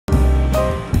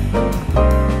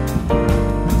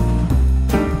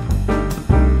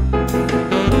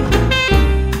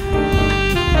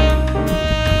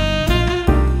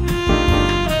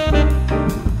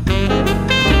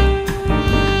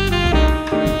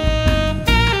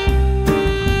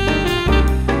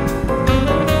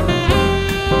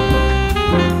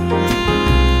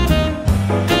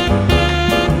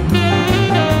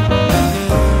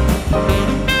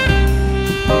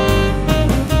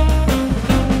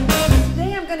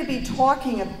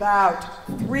talking about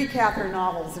 3 Cather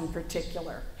novels in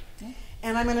particular.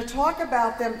 And I'm going to talk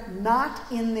about them not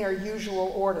in their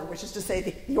usual order, which is to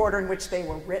say the order in which they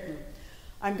were written.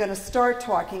 I'm going to start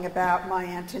talking about My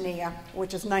Antonia,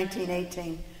 which is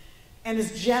 1918, and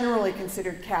is generally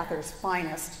considered Cather's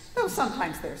finest, though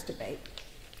sometimes there's debate.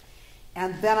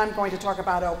 And then I'm going to talk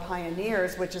about O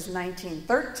Pioneers, which is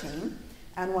 1913,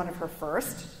 and one of her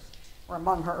first, or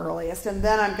among her earliest. And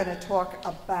then I'm going to talk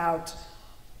about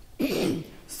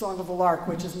Song of the Lark,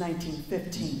 which is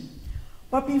 1915.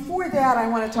 But before that, I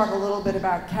want to talk a little bit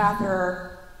about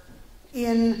Cather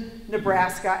in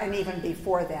Nebraska and even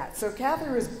before that. So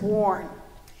Cather is born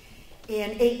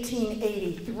in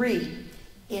 1883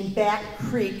 in Back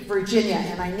Creek, Virginia.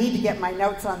 And I need to get my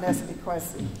notes on this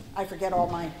because I forget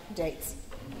all my dates.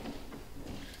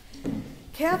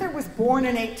 Cather was born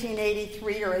in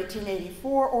 1883 or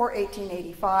 1884 or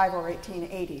 1885 or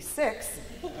 1886.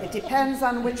 It depends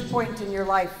on which point in her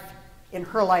life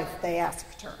they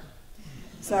asked her.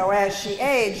 So as she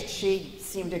aged, she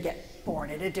seemed to get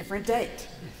born at a different date.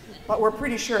 But we're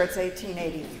pretty sure it's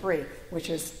 1883,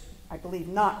 which is, I believe,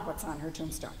 not what's on her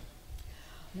tombstone.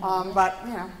 But,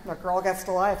 you know, the girl gets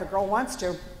to lie if the girl wants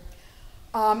to.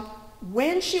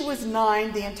 When she was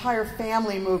 9, the entire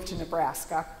family moved to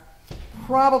Nebraska,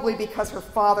 probably because her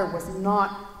father was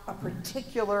not a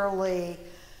particularly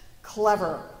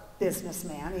clever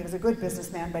businessman. He was a good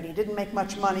businessman, but he didn't make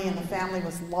much money, and the family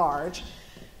was large.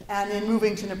 And in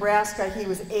moving to Nebraska, he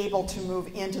was able to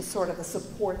move into sort of the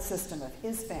support system of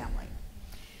his family.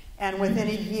 And within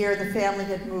a year, the family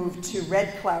had moved to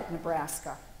Red Cloud,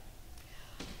 Nebraska.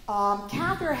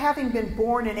 Cather, having been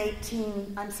born in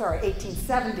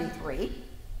 1873,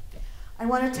 I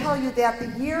want to tell you that the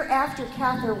year after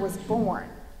Cather was born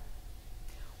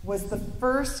was the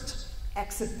first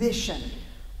exhibition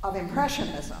of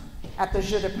Impressionism at the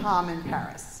Jeu de Paume in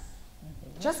Paris.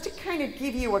 Just to kind of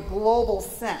give you a global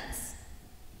sense,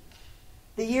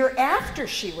 the year after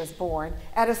she was born,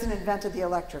 Edison invented the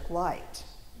electric light.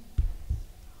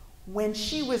 When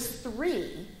she was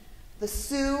 3, the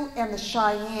Sioux and the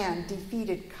Cheyenne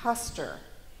defeated Custer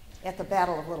at the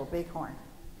Battle of Little Bighorn.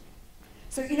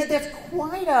 So, you know, that's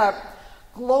quite a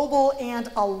global and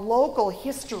a local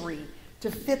history to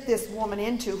fit this woman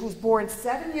into, who's born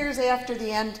 7 years after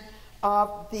the end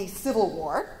of the Civil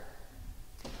War,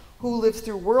 who lived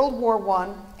through World War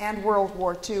I and World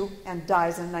War II and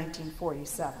dies in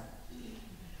 1947.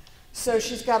 So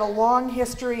she's got a long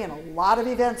history, and a lot of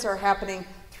events are happening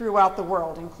throughout the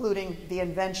world, including the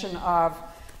invention of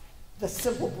the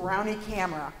simple Brownie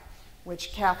camera,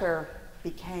 which Cather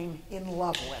became in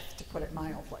love with, to put it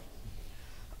mildly.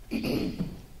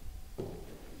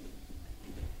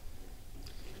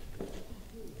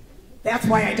 That's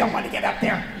why I don't want to get up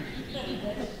there.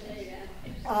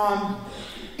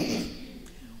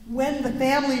 When the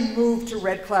family moved to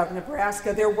Red Cloud,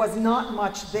 Nebraska, there was not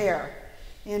much there.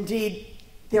 Indeed,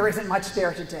 there isn't much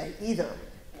there today either.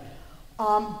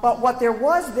 But what there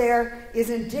was there is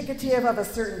indicative of a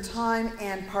certain time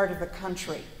and part of the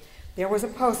country. There was a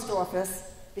post office,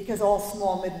 because all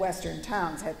small Midwestern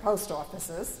towns had post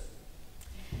offices.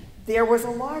 There was a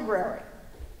library,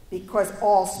 because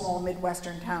all small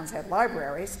Midwestern towns had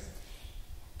libraries.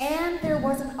 And there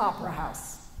was an opera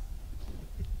house.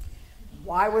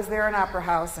 Why was there an opera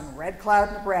house in Red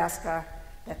Cloud, Nebraska,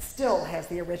 that still has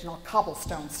the original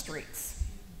cobblestone streets?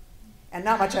 And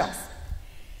not much else.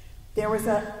 There was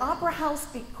an opera house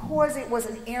because it was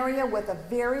an area with a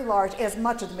very large, as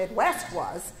much of the Midwest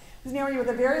was, it was an area with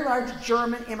a very large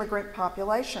German immigrant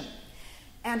population.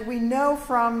 And we know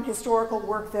from historical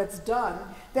work that's done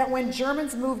that when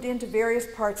Germans moved into various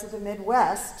parts of the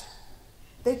Midwest,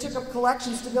 they took up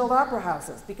collections to build opera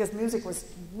houses because music was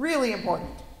really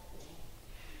important.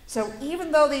 So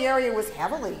even though the area was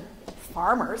heavily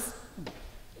farmers,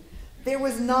 there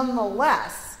was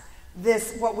nonetheless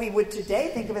this, what we would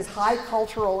today think of as high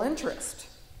cultural interest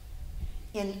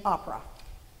in opera.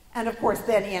 And of course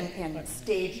then in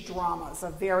stage dramas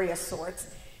of various sorts.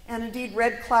 And indeed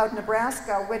Red Cloud,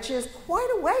 Nebraska, which is quite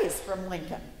a ways from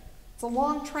Lincoln, it's a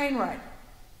long train ride,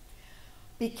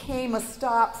 became a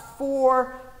stop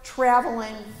for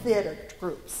traveling theater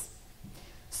groups.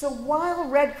 So while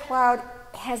Red Cloud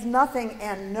has nothing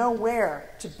and nowhere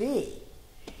to be,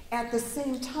 at the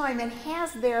same time it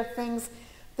has there things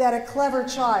that a clever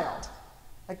child,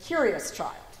 a curious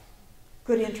child,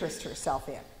 could interest herself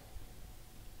in.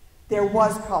 There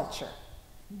was culture.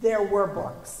 There were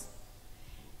books.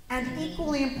 And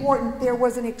equally important, there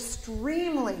was an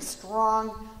extremely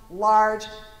strong, large,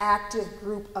 active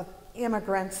group of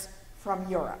immigrants from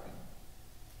Europe.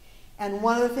 And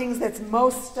one of the things that's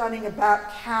most stunning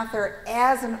about Cather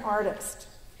as an artist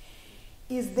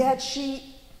is that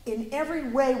she, in every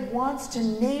way, wants to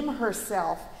name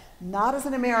herself not as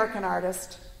an American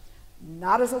artist,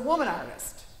 not as a woman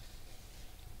artist,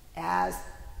 as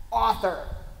author.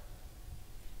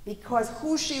 Because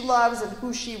who she loves and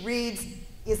who she reads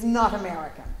is not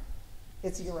American.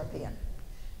 It's European.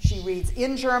 She reads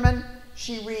in German,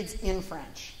 she reads in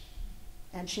French.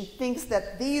 And she thinks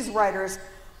that these writers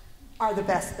are the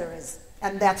best there is,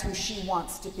 and that's who she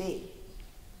wants to be.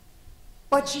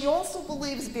 But she also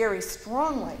believes very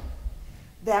strongly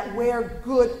that where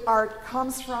good art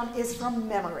comes from is from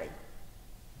memory.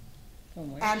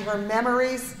 And her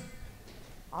memories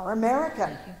are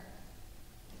American.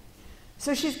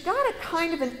 So she's got a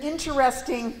kind of an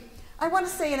interesting, I want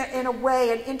to say in a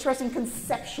way, an interesting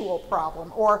conceptual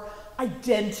problem, or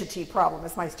identity problem,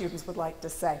 as my students would like to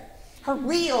say. Her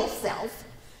real self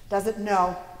doesn't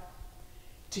know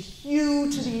to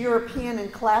hew to the European and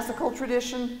classical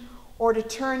tradition or to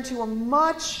turn to a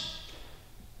much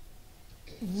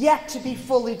yet to be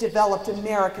fully developed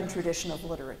American tradition of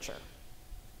literature.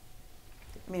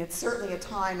 I mean, it's certainly a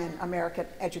time in American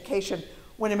education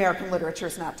when American literature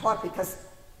is not taught because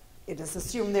it is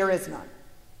assumed there is none.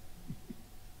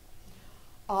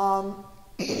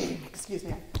 Excuse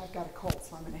me, I've got a cold,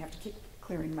 so I'm going to have to keep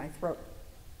clearing my throat.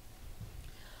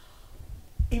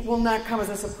 It will not come as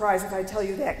a surprise if I tell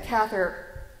you that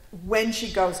Cather, when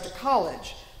she goes to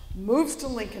college, moves to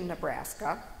Lincoln,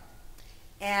 Nebraska,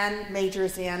 and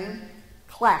majors in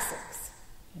classics.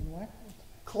 In what?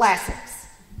 Classics.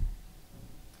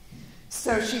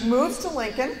 So she moves to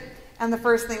Lincoln, and the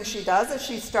first thing she does is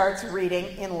she starts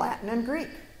reading in Latin and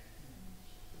Greek.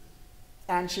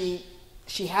 And she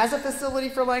has a facility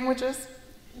for languages.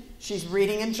 She's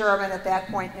reading in German at that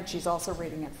point, and she's also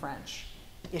reading in French.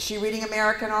 Is she reading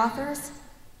American authors?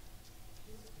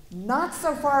 Not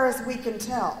so far as we can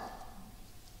tell.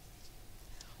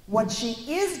 What she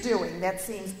is doing that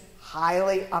seems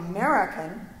highly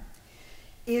American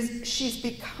is she's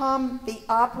become the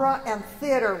opera and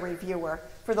theater reviewer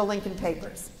for the Lincoln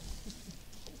papers.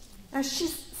 Now,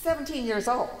 she's 17 years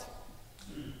old,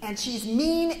 and she's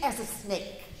mean as a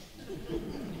snake.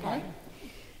 Okay?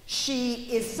 She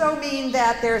is so mean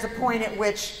that there's a point at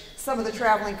which some of the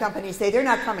traveling companies say they're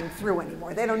not coming through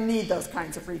anymore. They don't need those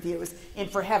kinds of reviews in,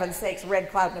 for heaven's sakes,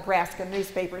 Red Cloud, Nebraska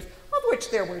newspapers, of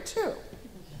which there were two.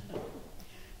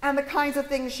 And the kinds of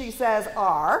things she says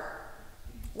are,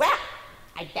 well,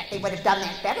 I bet they would have done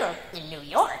that better in New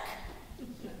York.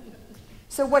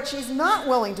 So what she's not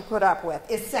willing to put up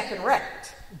with is second rate.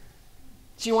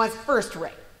 She wants first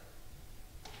rate.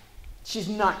 She's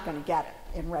not going to get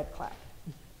it in Red Cloud.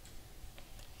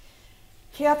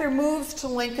 Cather moves to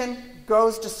Lincoln,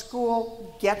 goes to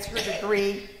school, gets her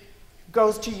degree,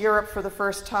 goes to Europe for the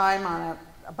first time on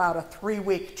about a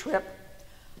 3-week trip,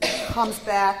 comes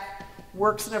back,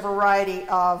 works in a variety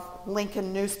of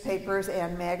Lincoln newspapers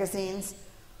and magazines,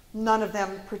 none of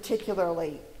them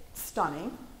particularly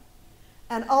stunning,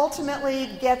 and ultimately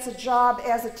gets a job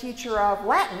as a teacher of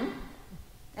Latin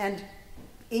and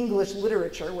English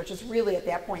literature, which is really at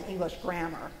that point English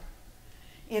grammar,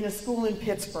 in a school in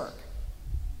Pittsburgh.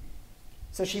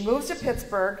 So she moves to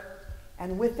Pittsburgh,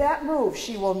 and with that move,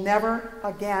 she will never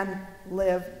again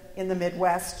live in the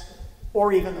Midwest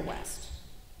or even the West.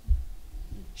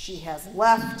 She has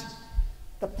left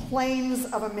the plains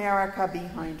of America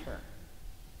behind her.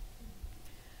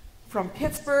 From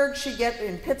Pittsburgh,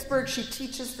 in Pittsburgh, she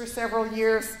teaches for several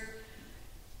years,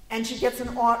 and she gets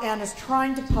and is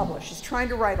trying to publish. She's trying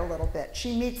to write a little bit.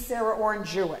 She meets Sarah Orne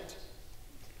Jewett.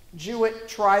 Jewett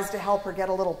tries to help her get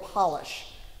a little polish,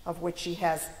 of which she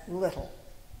has little,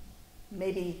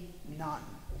 maybe none.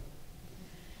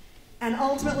 And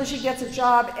ultimately she gets a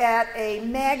job at a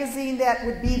magazine that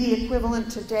would be the equivalent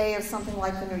today of something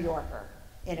like the New Yorker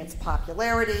in its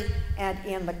popularity and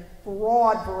in the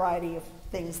broad variety of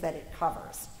things that it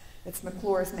covers. It's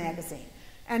McClure's magazine.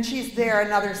 And she's there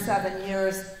another 7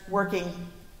 years working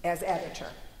as editor.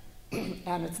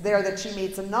 And it's there that she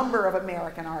meets a number of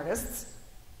American artists.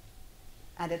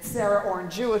 And it's Sarah Orne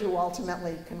Jewett who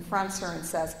ultimately confronts her and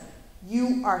says,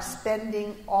 you are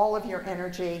spending all of your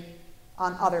energy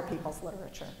on other people's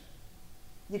literature.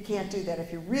 You can't do that.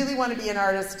 If you really want to be an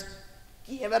artist,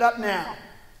 give it up now.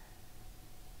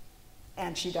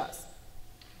 And she does.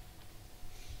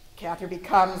 Cather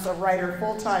becomes a writer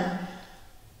full-time,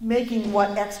 making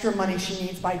what extra money she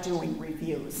needs by doing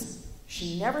reviews.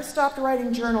 She never stopped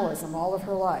writing journalism all of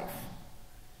her life.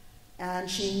 And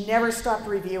she never stopped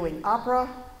reviewing opera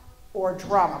or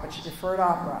drama, but she preferred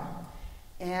opera.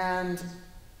 And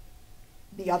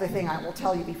the other thing I will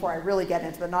tell you before I really get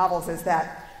into the novels is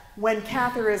that when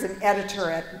Cather is an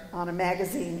editor on a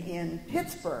magazine in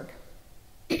Pittsburgh,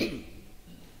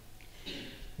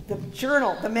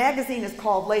 the magazine is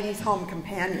called Ladies' Home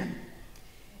Companion,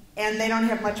 and they don't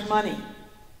have much money,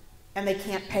 and they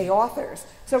can't pay authors.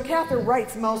 So Cather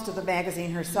writes most of the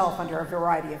magazine herself under a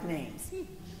variety of names.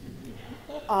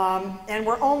 And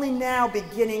we're only now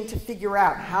beginning to figure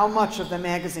out how much of the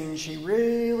magazine she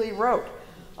really wrote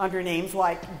under names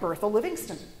like Bertha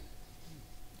Livingston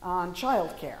on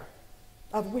childcare,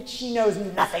 of which she knows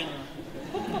nothing.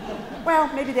 Well,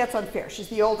 maybe that's unfair. She's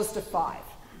the oldest of 5,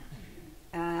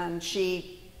 and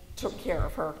she took care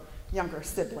of her younger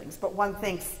siblings, but one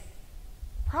thinks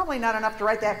probably not enough to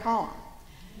write that column.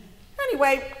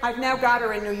 Anyway, I've now got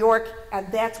her in New York,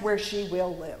 and that's where she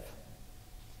will live.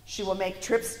 She will make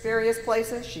trips to various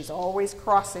places. She's always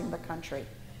crossing the country.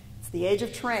 It's the age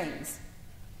of trains.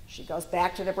 She goes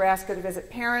back to Nebraska to visit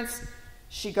parents.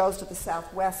 She goes to the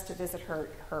Southwest to visit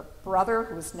her brother,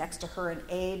 who is next to her in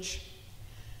age.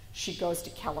 She goes to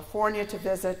California to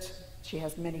visit. She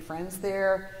has many friends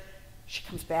there. She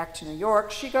comes back to New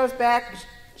York. She goes back.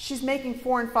 She's making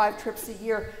 4 and 5 trips a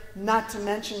year, not to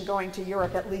mention going to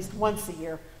Europe at least once a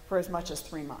year for as much as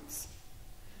 3 months.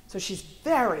 So she's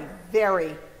very,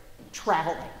 very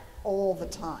traveling all the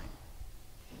time.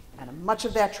 And much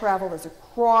of that travel is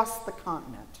across the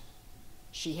continent.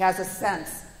 She has a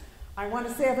sense, I want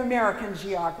to say, of American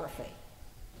geography.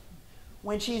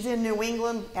 When she's in New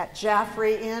England at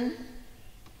Jaffrey Inn,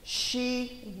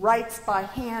 she writes by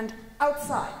hand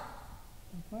outside.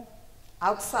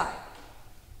 Outside.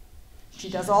 She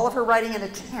does all of her writing in a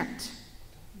tent.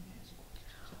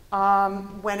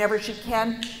 Whenever she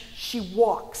can, she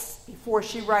walks. Before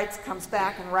she writes, comes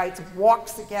back and writes,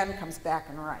 walks again, comes back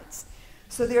and writes.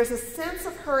 So there's a sense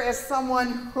of her as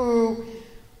someone who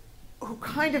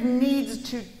kind of needs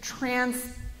to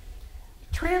transport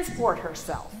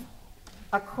herself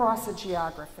across a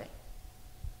geography.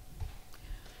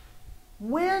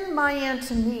 When My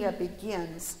Antonia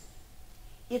begins,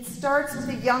 it starts with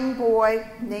a young boy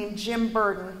named Jim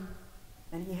Burden,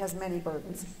 and he has many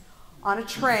burdens, on a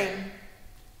train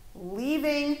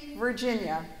leaving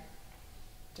Virginia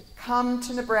to come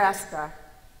to Nebraska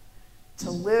to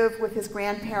live with his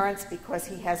grandparents because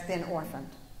he has been orphaned.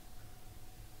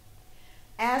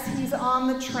 As he's on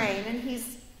the train, and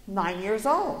he's 9 years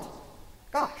old.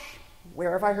 Gosh,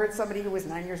 where have I heard somebody who was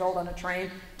 9 years old on a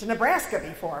train to Nebraska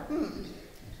before?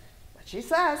 But she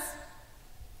says,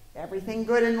 everything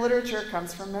good in literature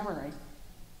comes from memory.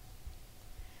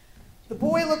 The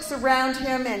boy looks around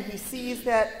him and he sees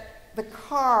that the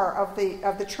car of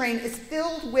the train is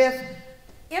filled with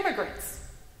immigrants.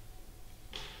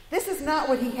 This is not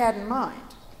what he had in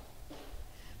mind.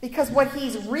 Because what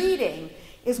he's reading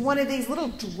is one of these little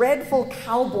dreadful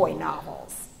cowboy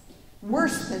novels,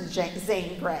 worse than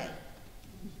Zane Grey,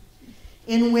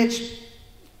 in which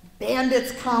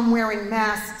bandits come wearing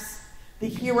masks, the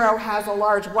hero has a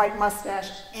large white mustache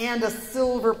and a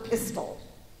silver pistol.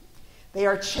 They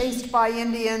are chased by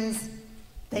Indians,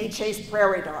 they chase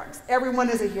prairie dogs. Everyone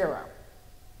is a hero.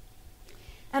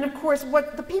 And of course,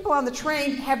 what the people on the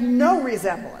train have no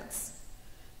resemblance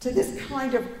to this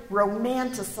kind of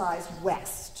romanticized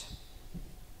West.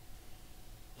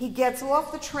 He gets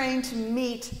off the train to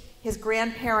meet his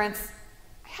grandparents'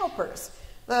 helpers,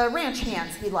 the ranch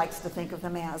hands, he likes to think of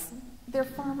them as. They're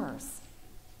farmers.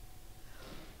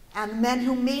 And the men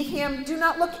who meet him do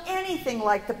not look anything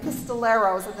like the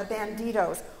pistoleros and the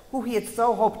banditos who he had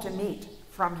so hoped to meet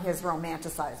from his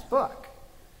romanticized book.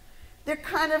 They're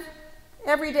kind of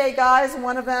everyday guys.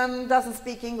 One of them doesn't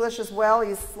speak English as well. He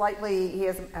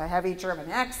has a heavy German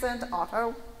accent,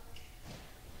 Otto.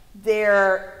 They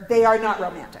are not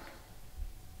romantic.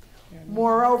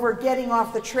 Moreover, getting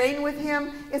off the train with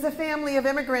him is a family of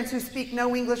immigrants who speak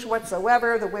no English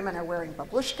whatsoever. The women are wearing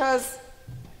babushkas.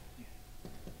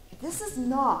 This is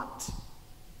not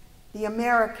the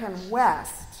American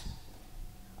West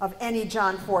of any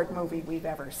John Ford movie we've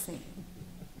ever seen.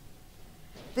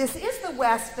 This is the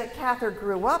West that Cather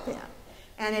grew up in,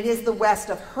 and it is the West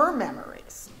of her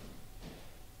memories.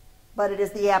 But it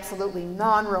is the absolutely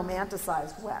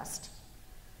non-romanticized West.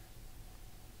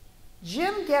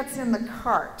 Jim gets in the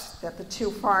cart that the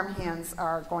 2 farmhands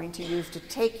are going to use to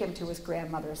take him to his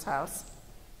grandmother's house,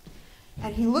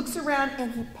 and he looks around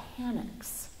and he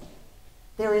panics.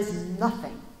 There is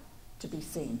nothing to be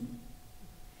seen.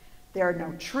 There are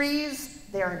no trees,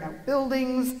 there are no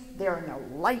buildings, there are no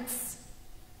lights.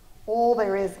 All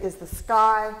there is the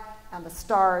sky and the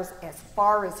stars as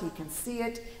far as he can see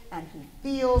it, and he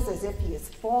feels as if he has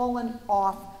fallen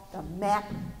off the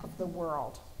map of the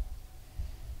world.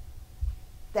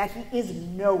 that he is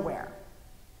nowhere.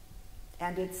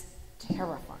 And it's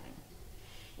terrifying.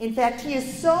 In fact, he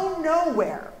is so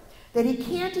nowhere that he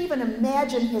can't even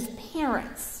imagine his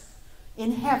parents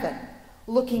in heaven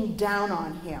looking down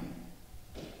on him,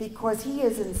 because he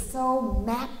is in so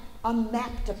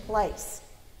unmapped a place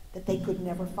that they could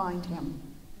never find him.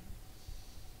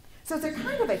 So it's a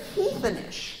kind of a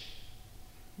heathenish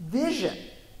vision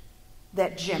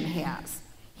that Jim has.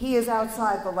 He is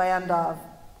outside the land of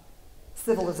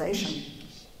civilization.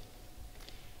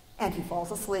 And he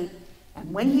falls asleep.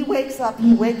 And when he wakes up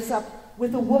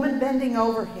with a woman bending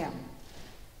over him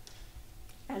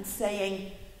and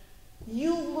saying,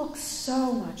 "You look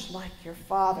so much like your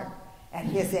father at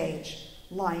his age,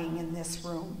 lying in this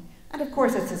room." And of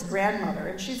course it's his grandmother,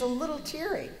 and she's a little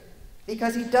teary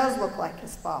because he does look like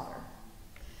his father.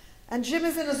 And Jim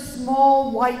is in a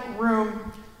small white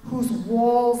room whose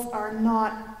walls are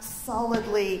not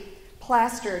solidly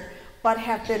plastered, but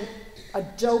have been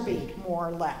adobe'd more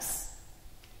or less,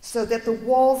 so that the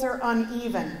walls are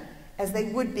uneven, as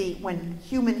they would be when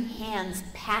human hands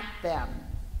pat them,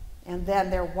 and then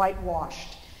they're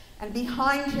whitewashed. And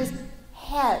behind his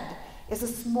head is a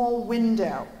small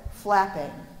window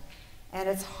flapping, and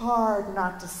it's hard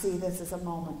not to see this as a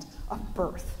moment of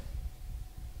birth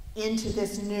into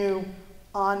this new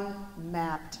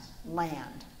unmapped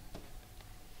land.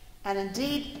 And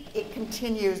indeed, it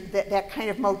continues, that kind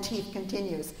of motif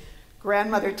continues.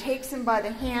 Grandmother takes him by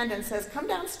the hand and says, "Come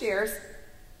downstairs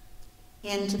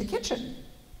into the kitchen,"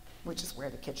 which is where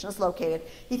the kitchen is located.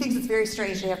 He thinks it's very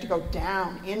strange to have to go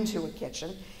down into a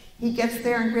kitchen. He gets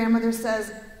there and grandmother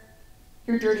says,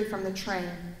 "You're dirty from the train.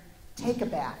 Take a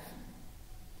bath."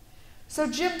 So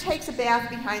Jim takes a bath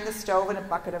behind the stove in a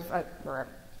bucket of, or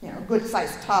a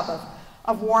good-sized tub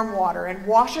of warm water, and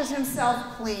washes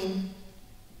himself clean.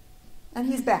 And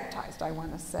he's baptized, I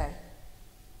want to say.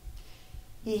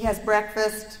 He has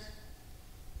breakfast.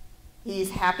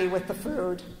 He's happy with the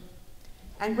food.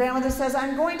 And grandmother says,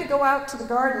 "I'm going to go out to the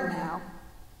garden now."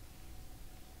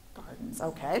 Gardens,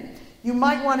 okay. "You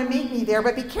might want to meet me there,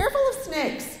 but be careful of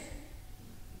snakes."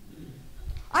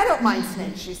 "I don't mind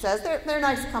snakes," she says. They're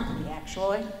nice company,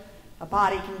 actually. A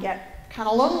body can get kind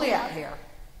of lonely out here.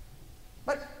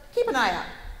 But keep an eye out.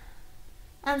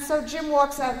 And so Jim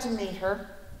walks out to meet her.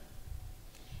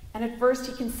 And at first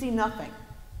he can see nothing.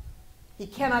 He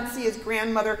cannot see his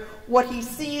grandmother. What he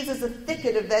sees is a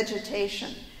thicket of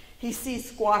vegetation. He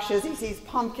sees squashes, he sees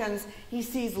pumpkins, he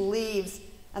sees leaves,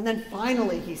 and then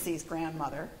finally he sees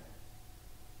grandmother.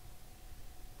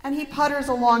 And he putters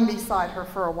along beside her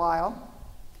for a while.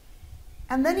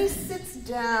 And then he sits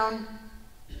down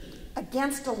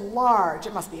against a large,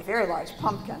 it must be a very large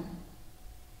pumpkin,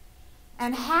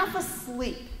 and half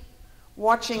asleep,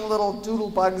 watching little doodle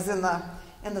bugs in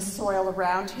the soil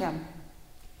around him.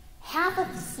 Half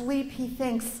asleep, he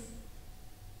thinks,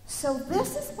 so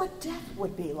this is what death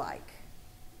would be like.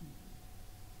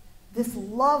 This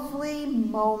lovely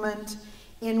moment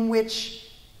in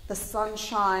which the sun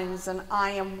shines and I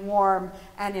am warm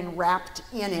and enwrapped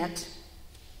in it.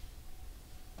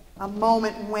 A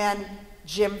moment when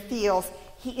Jim feels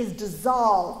he is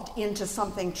dissolved into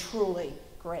something truly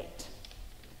great.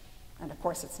 And of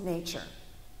course, it's nature.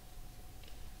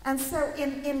 And so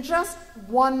in just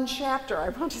one chapter, I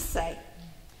want to say,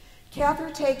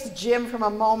 Cather takes Jim from a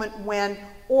moment when,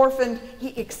 orphaned, he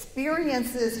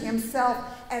experiences himself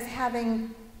as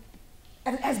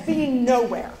being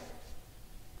nowhere,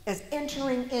 as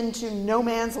entering into no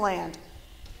man's land,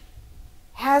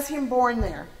 has him born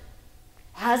there,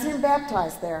 has him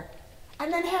baptized there,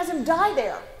 and then has him die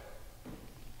there,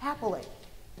 happily.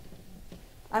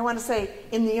 I want to say,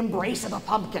 in the embrace of a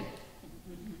pumpkin.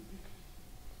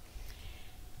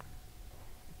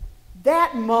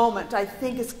 That moment, I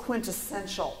think, is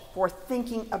quintessential for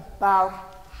thinking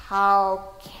about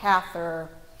how Cather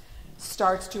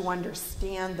starts to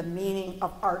understand the meaning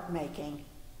of art making.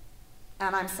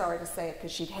 And I'm sorry to say it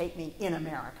because she'd hate me, in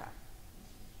America.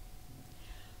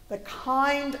 The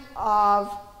kind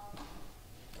of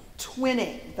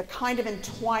twinning, the kind of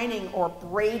entwining or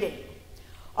braiding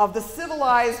of the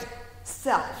civilized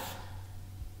self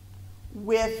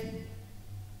with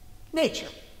nature.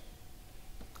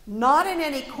 Not in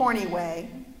any corny way,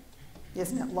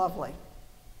 isn't it lovely?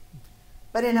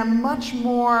 But in a much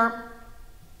more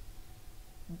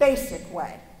basic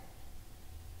way.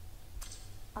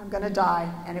 I'm going to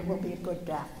die, and it will be a good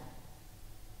death.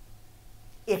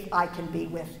 If I can be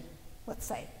with, let's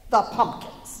say, the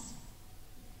pumpkins.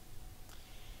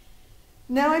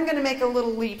 Now I'm going to make a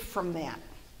little leap from that.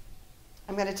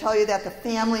 I'm going to tell you that the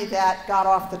family that got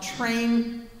off the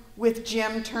train with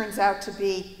Jim turns out to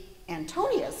be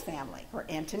Antonia's family, or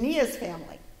Antonia's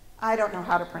family. I don't know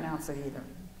how to pronounce it either.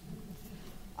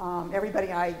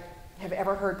 Everybody I have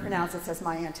ever heard pronounce it says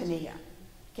my Antonia.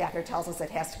 Cather tells us it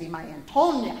has to be my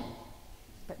Antonia,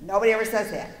 but nobody ever says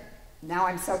that. Now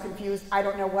I'm so confused, I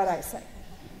don't know what I say.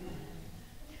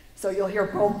 So you'll hear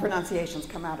both pronunciations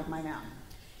come out of my mouth.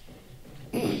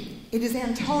 It is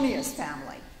Antonia's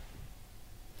family.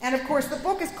 And of course, the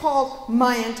book is called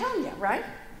My Antonia, right?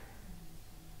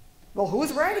 Well,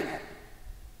 who's writing it?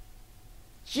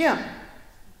 Jim.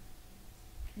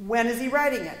 When is he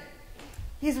writing it?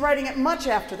 He's writing it much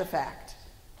after the fact.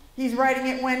 He's writing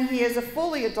it when he is a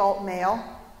fully adult male.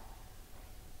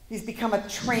 He's become a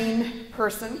train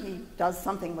person. He does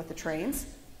something with the trains.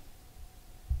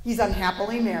 He's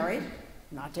unhappily married,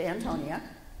 not to Antonia.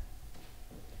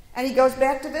 And he goes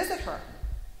back to visit her.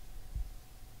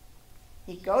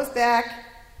 He goes back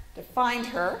to find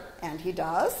her, and he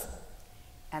does.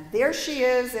 And there she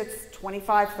is. It's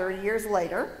 25, 30 years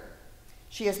later.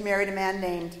 She has married a man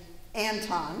named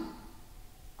Anton.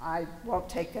 I won't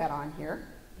take that on here.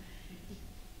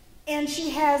 And she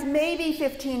has maybe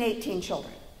 15, 18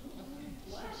 children.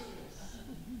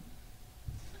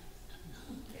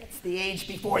 It's the age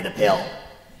before the pill.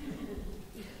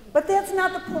 But that's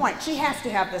not the point. She has to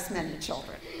have this many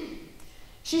children.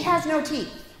 She has no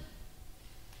teeth.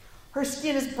 Her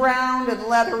skin is brown and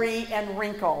leathery and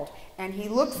wrinkled. And he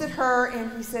looks at her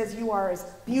and he says, "You are as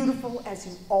beautiful as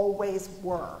you always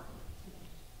were."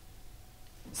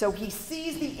 So he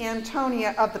sees the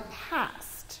Antonia of the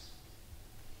past.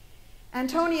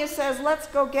 Antonia says, "Let's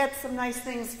go get some nice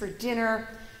things for dinner.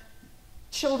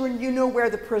 Children, you know where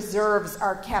the preserves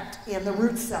are kept in the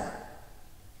root cellar.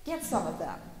 Get some of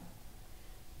them."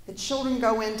 The children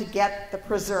go in to get the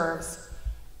preserves.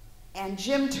 And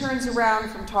Jim turns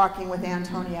around from talking with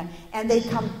Antonia, and they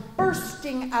come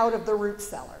bursting out of the root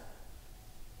cellar.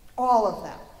 All of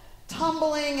them.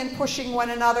 Tumbling and pushing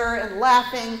one another and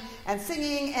laughing and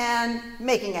singing and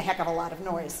making a heck of a lot of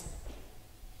noise.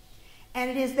 And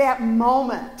it is that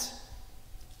moment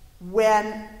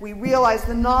when we realize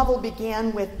the novel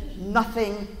began with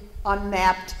nothing,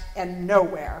 unmapped, and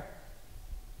nowhere.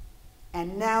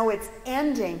 And now it's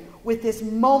ending with this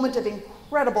moment of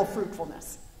incredible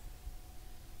fruitfulness.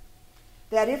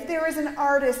 That if there is an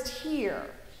artist here,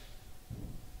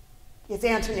 it's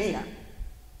Antonia.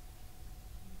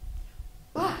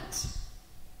 But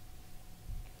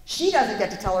she doesn't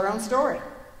get to tell her own story,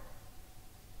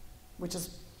 which is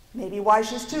maybe why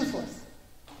she's toothless.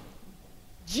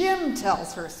 Jim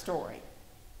tells her story.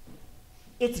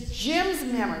 It's Jim's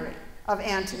memory of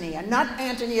Antonia, not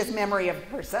Antonia's memory of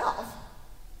herself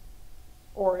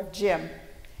or of Jim,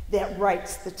 that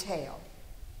writes the tale.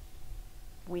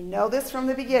 We know this from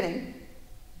the beginning,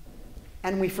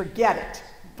 and we forget it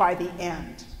by the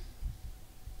end.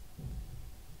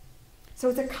 So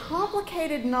it's a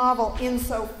complicated novel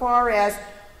insofar as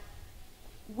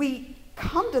we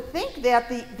come to think that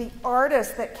the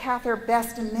artist that Cather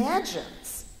best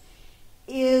imagines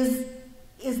is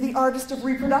the artist of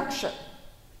reproduction,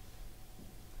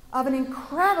 of an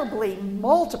incredibly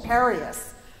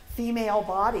multifarious female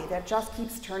body that just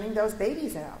keeps turning those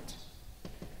babies out.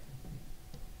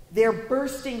 Their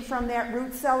bursting from that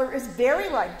root cellar is very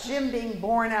like Jim being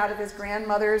born out of his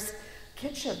grandmother's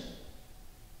kitchen.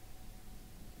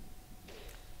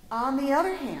 On the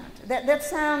other hand, that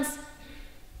sounds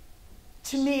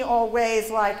to me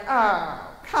always like,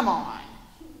 oh, come on.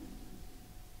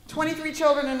 23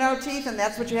 children and no teeth, and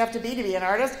that's what you have to be an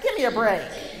artist? Give me a break.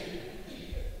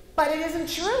 But it isn't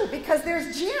true, because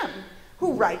there's Jim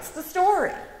who writes the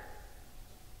story.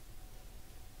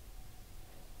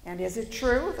 And is it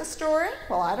true, the story?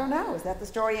 Well, I don't know. Is that the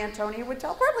story Antonia would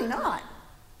tell? Probably not.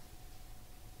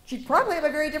 She'd probably have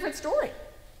a very different story.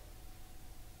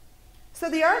 So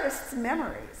the artist's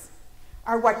memories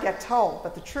are what get told,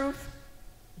 but the truth,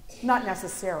 not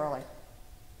necessarily.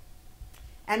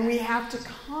 And we have to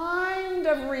kind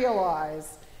of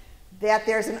realize that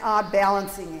there's an odd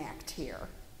balancing act here.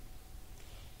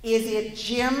 Is it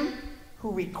Jim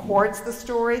who records the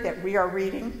story that we are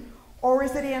reading? Or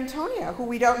is it Antonia, who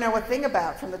we don't know a thing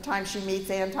about from the time she meets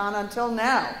Anton until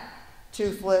now?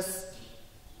 Toothless,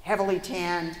 heavily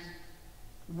tanned,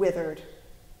 withered,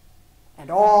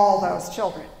 and all those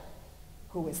children.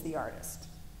 Who is the artist?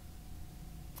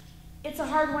 It's a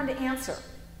hard one to answer.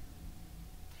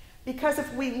 Because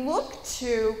if we look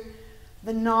to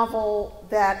the novel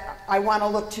that I want to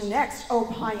look to next, Oh,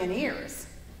 Pioneers,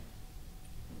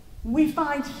 we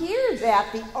find here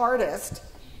that the artist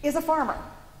is a farmer.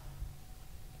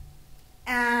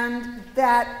 And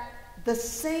that the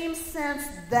same sense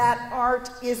that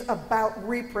art is about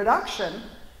reproduction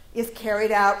is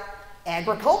carried out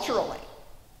agriculturally.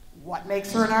 What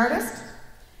makes her an artist?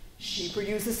 She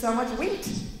produces so much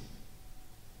wheat.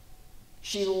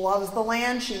 She loves the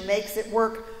land. She makes it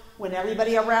work when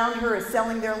everybody around her is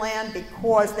selling their land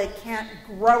because they can't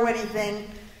grow anything.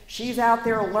 She's out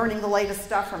there learning the latest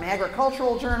stuff from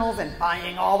agricultural journals and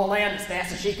buying all the land as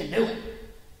fast as she can do it.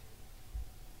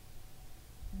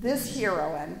 This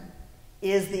heroine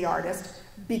is the artist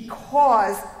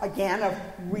because, again, of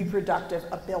reproductive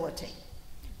ability.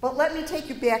 But let me take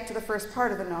you back to the first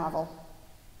part of the novel.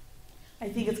 I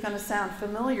think it's going to sound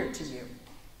familiar to you.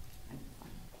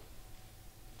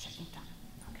 Checking time.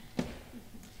 Okay.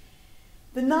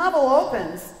 The novel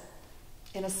opens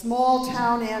in a small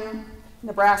town in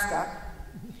Nebraska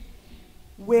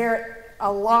where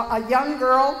a young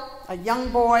girl, a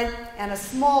young boy, and a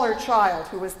smaller child,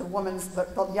 who is the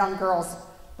young girl's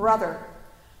brother,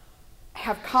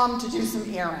 have come to do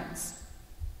some errands.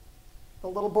 The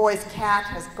little boy's cat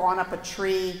has gone up a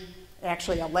tree,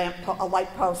 actually a light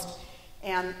post,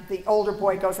 and the older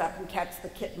boy goes up and catches the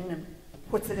kitten and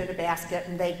puts it in a basket,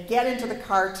 and they get into the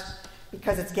cart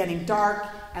because it's getting dark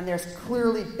and there's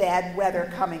clearly bad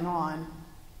weather coming on,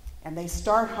 and they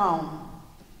start home.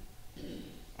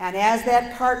 And as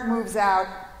that cart moves out,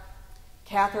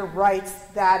 Cather writes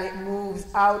that it moves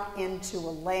out into a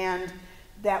land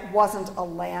that wasn't a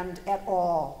land at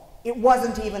all. It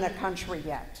wasn't even a country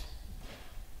yet.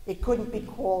 It couldn't be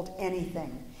called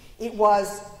anything. It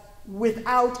was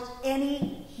without any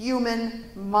human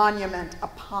monument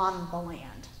upon the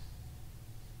land.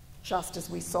 Just as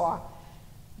we saw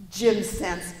Jim's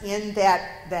sense in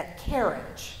that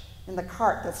carriage, in the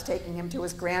cart that's taking him to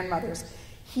his grandmother's.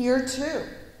 Here too,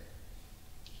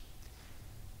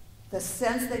 the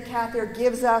sense that Cather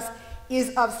gives us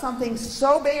is of something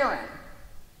so barren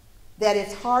that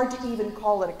it's hard to even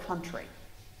call it a country.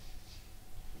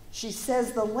 She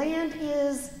says the land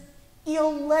is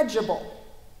illegible.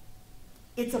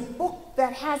 It's a book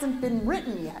that hasn't been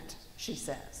written yet, she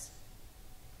says.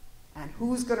 And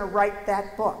who's going to write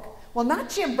that book? Well, not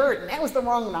Jim Burton. That was the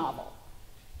wrong novel.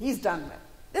 He's done with it.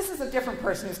 This is a different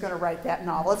person who's going to write that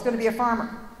novel. It's going to be a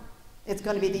farmer. It's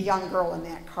going to be the young girl in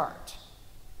that cart.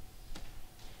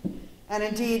 And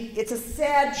indeed, it's a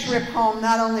sad trip home,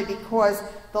 not only because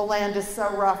the land is so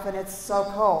rough and it's so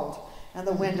cold and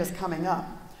the wind is coming up,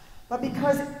 but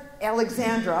because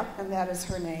Alexandra, and that is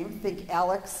her name, think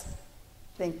Alex,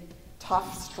 think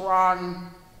tough,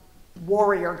 strong,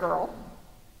 warrior girl,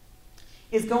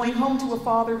 is going home to a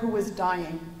father who is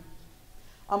dying,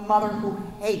 a mother who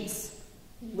hates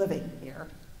living here,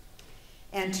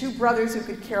 and two brothers who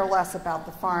could care less about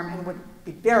the farm and would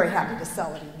be very happy to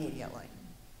sell it immediately.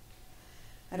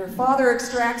 And her father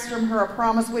extracts from her a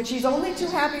promise which she's only too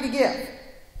happy to give,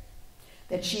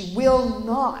 that she will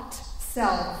not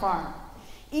sell the farm.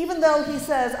 Even though he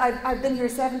says, I've been here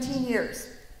 17 years.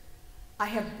 I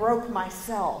have broke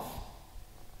myself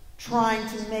trying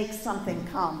to make something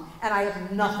come, and I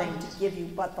have nothing to give you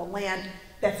but the land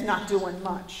that's not doing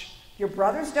much. Your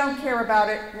brothers don't care about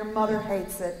it. Your mother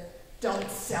hates it. Don't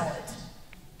sell it.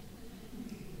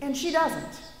 And she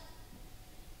doesn't.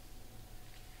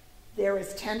 There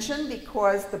is tension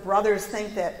because the brothers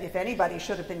think that if anybody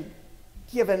should have been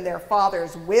given their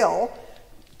father's will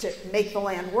to make the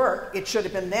land work, it should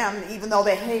have been them, even though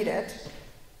they hate it.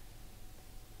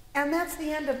 And that's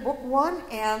the end of book 1,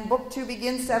 and book 2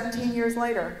 begins 17 years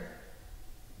later.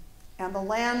 And the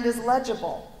land is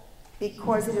legible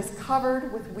because it is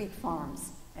covered with wheat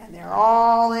farms, and they're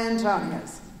all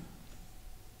Antonia's.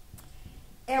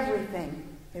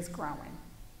 Everything is growing.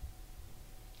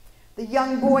 The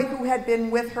young boy who had been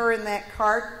with her in that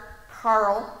cart,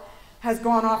 Carl, has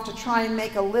gone off to try and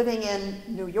make a living in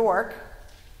New York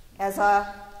as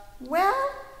not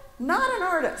an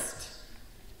artist.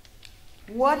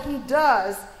 What he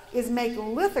does is make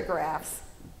lithographs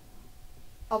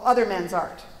of other men's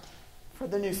art for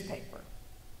the newspaper.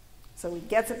 So he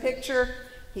gets a picture,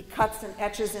 he cuts and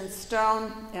etches in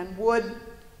stone and wood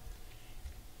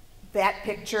that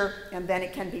picture, and then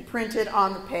it can be printed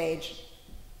on the page.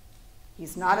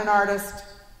 He's not an artist,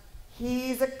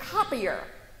 he's a copier.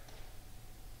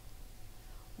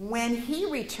 When he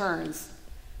returns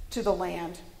to the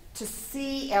land to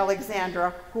see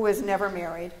Alexandra, who is never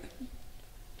married,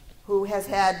 who has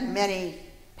had many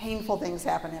painful things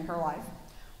happen in her life,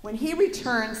 when he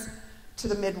returns to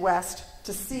the Midwest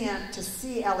to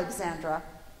see Alexandra,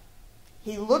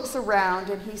 he looks around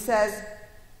and he says,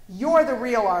 "You're the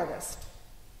real artist,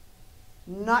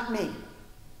 not me."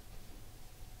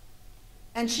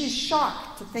 And she's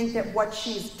shocked to think that what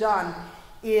she's done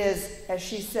is, as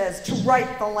she says, to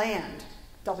write the land,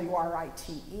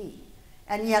 W-R-I-T-E.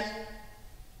 And yet,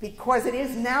 because it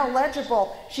is now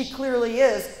legible, she clearly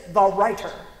is the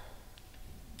writer.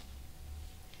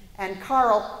 And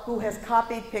Carl, who has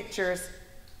copied pictures,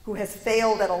 who has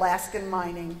failed at Alaskan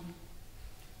mining,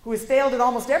 who has failed at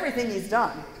almost everything he's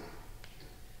done,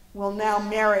 will now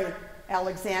marry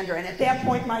Alexandra. And at that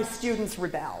point, my students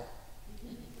rebel.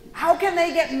 How can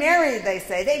they get married, they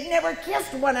say? They've never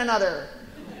kissed one another.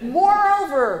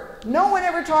 Moreover, no one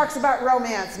ever talks about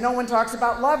romance. No one talks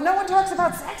about love. No one talks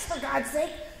about sex, for God's sake.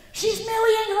 She's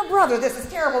marrying her brother. This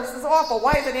is terrible. This is awful.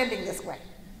 Why is it ending this way?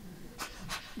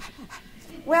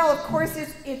 Well, of course,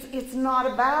 it's not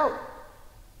about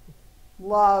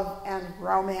love and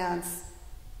romance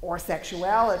or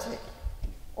sexuality.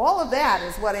 All of that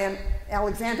is what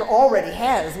Alexandra already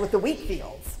has with the wheat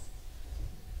fields.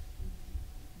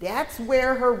 That's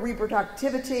where her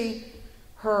reproductivity,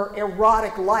 her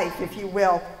erotic life, if you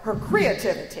will, her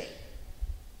creativity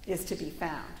is to be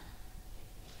found.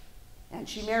 And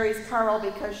she marries Carl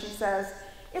because she says,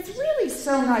 it's really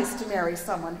so nice to marry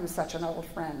someone who's such an old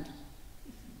friend.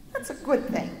 That's a good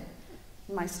thing.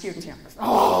 And my student here goes,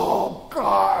 oh,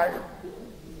 God.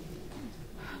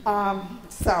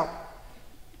 So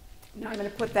now I'm going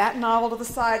to put that novel to the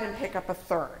side and pick up a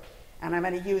third. And I'm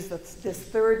going to use this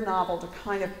third novel to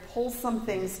kind of pull some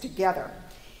things together.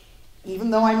 Even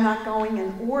though I'm not going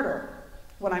in order,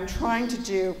 what I'm trying to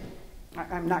do,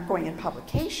 I'm not going in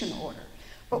publication order,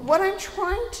 but what I'm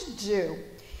trying to do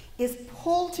is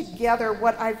pull together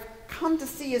what I've come to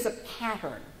see as a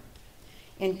pattern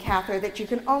in Cather that you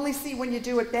can only see when you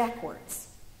do it backwards,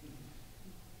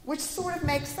 which sort of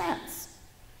makes sense.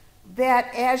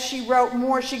 That as she wrote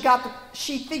more, she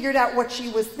figured out what she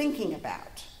was thinking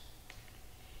about.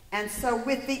 And so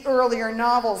with the earlier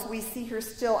novels, we see her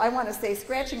still, I want to say,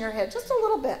 scratching her head just a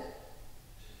little bit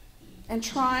and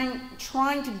trying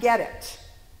to get it,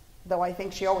 though I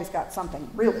think she always got something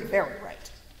really very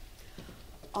right.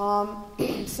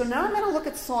 So now I'm going to look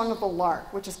at Song of the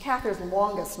Lark, which is Cather's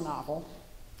longest novel.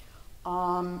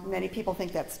 Many people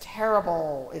think that's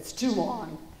terrible. It's too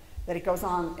long, that it goes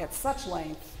on at such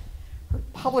length. Her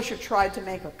publisher tried to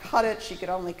make her cut it. She could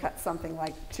only cut something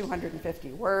like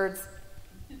 250 words.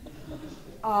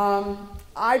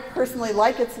 I personally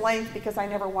like its length because I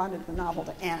never wanted the novel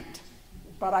to end.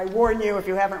 But I warn you, if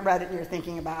you haven't read it and you're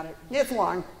thinking about it, it's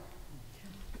long.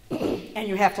 And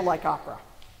you have to like opera.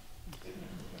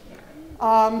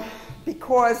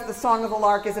 Because the Song of the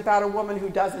Lark is about a woman who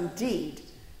does indeed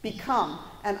become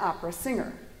an opera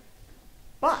singer.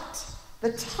 But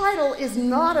the title is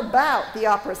not about the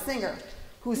opera singer,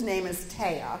 whose name is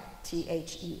Thea,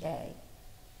 T-H-E-A.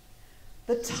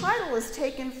 The title is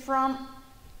taken from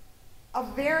a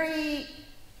very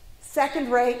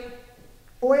second-rate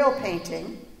oil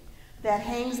painting that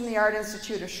hangs in the Art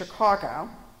Institute of Chicago,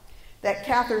 that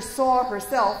Cather saw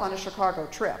herself on a Chicago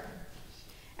trip,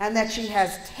 and that she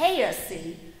has Thea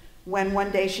see when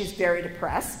one day she's very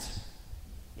depressed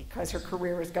because her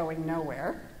career is going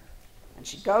nowhere. And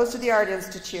she goes to the Art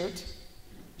Institute.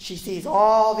 She sees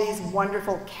all these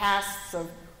wonderful casts of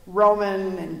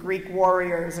Roman and Greek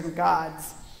warriors and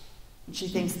gods. And she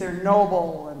thinks they're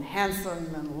noble and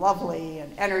handsome and lovely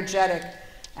and energetic.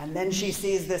 And then she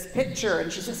sees this picture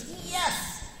and she says,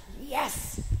 yes,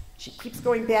 yes. She keeps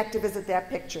going back to visit that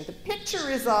picture. The picture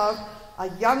is of a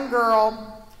young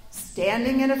girl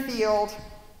standing in a field,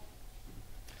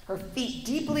 her feet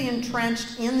deeply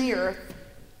entrenched in the earth,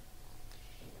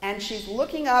 and she's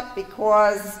looking up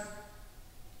because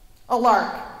a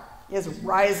lark is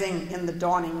rising in the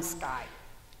dawning sky.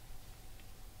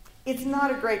 It's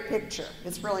not a great picture.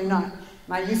 It's really not.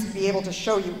 And I used to be able to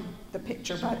show you the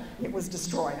picture, but it was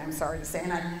destroyed, I'm sorry to say.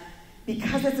 And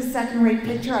because it's a second-rate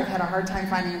picture, I've had a hard time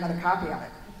finding another copy of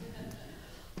it.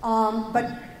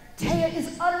 But Thea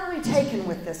is utterly taken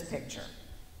with this picture.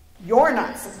 You're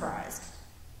not surprised,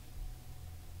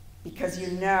 because you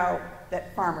know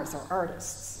that farmers are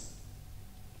artists.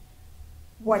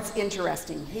 What's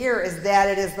interesting here is that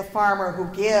it is the farmer who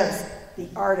gives the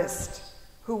artist,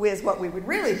 who is what we would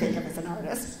really think of as an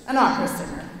artist, an opera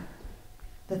singer,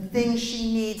 the thing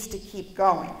she needs to keep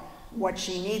going. What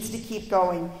she needs to keep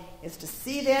going is to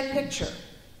see that picture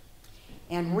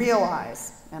and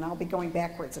realize, and I'll be going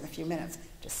backwards in a few minutes,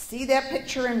 to see that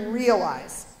picture and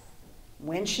realize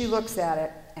when she looks at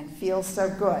it and feels so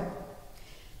good,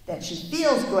 that she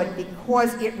feels good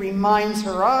because it reminds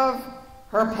her of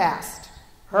her past,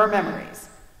 her memories,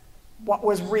 what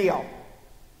was real,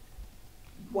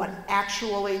 what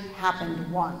actually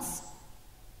happened once.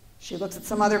 She looks at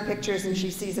some other pictures and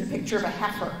she sees a picture of a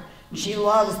heifer. She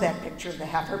loves that picture of the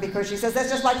heifer because she says, that's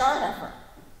just like our heifer.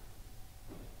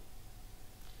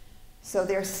 So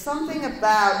there's something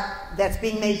about that's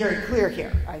being made very clear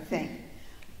here, I think,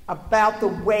 about the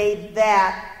way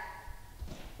that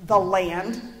the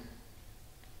land,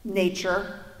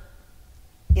 nature,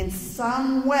 in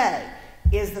some way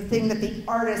is the thing that the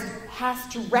artist has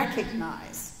to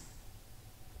recognize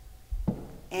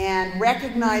and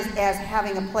recognize as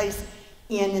having a place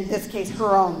in this case,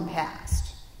 her own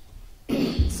past.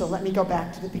 So let me go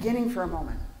back to the beginning for a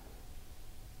moment.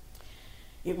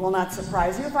 It will not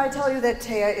surprise you if I tell you that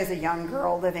Thea is a young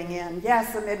girl living in,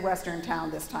 yes, a Midwestern town.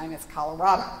 This time it's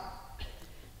Colorado.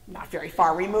 Not very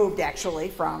far removed, actually,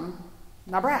 from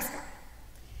Nebraska.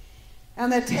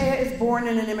 And that Thea is born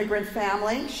in an immigrant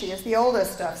family. She is the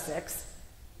oldest of 6.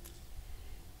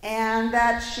 And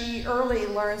that she early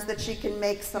learns that she can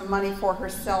make some money for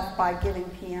herself by giving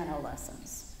piano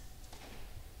lessons.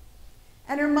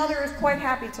 And her mother is quite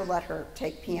happy to let her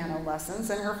take piano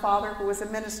lessons, and her father, who is a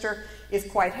minister, is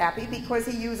quite happy because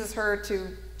he uses her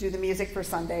to do the music for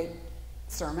Sunday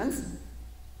sermons.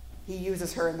 He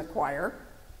uses her in the choir.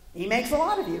 He makes a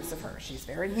lot of use of her. She's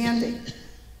very handy.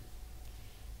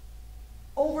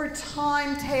 Over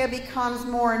time, Thea becomes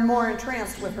more and more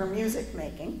entranced with her music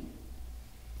making.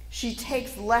 She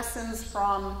takes lessons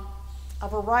from a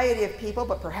variety of people,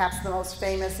 but perhaps the most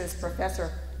famous is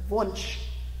Professor Wunsch,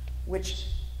 which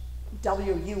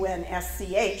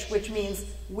W-U-N-S-C-H, which means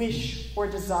wish or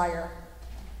desire.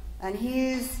 And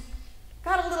he's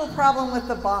got a little problem with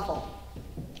the bottle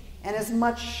and is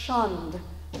much shunned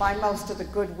by most of the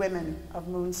good women of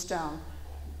Moonstone.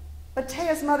 But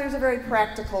Thea's mother's a very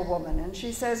practical woman, and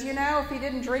she says, you know, if he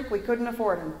didn't drink, we couldn't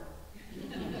afford him.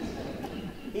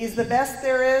 He's the best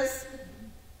there is,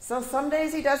 so some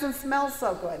days he doesn't smell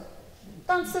so good.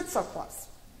 Don't sit so close.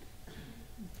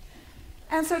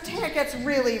 And so Thea gets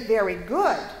really very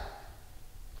good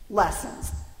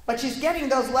lessons, but she's getting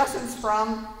those lessons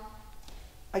from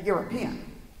a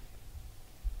European.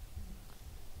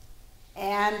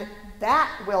 And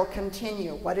that will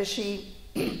continue. What is she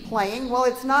playing? Well,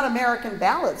 it's not American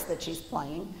ballads that she's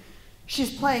playing.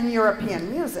 She's playing European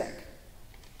music.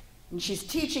 And she's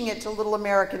teaching it to little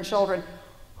American children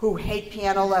who hate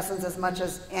piano lessons as much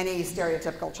as any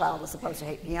stereotypical child is supposed to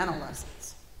hate piano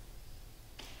lessons.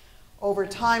 Over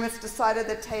time, it's decided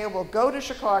that Thea will go to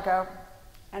Chicago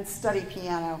and study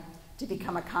piano to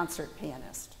become a concert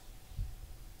pianist.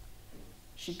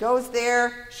 She goes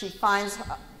there, she finds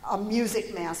a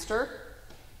music master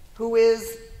who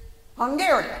is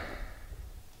Hungarian.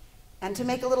 And to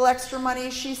make a little extra money,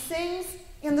 she sings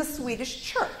in the Swedish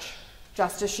church,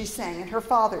 just as she sang in her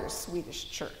father's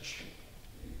Swedish church.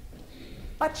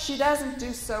 But she doesn't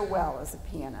do so well as a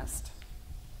pianist.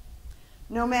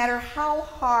 No matter how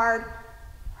hard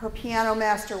her piano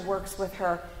master works with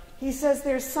her, he says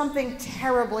there's something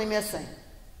terribly missing.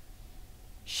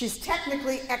 She's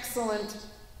technically excellent,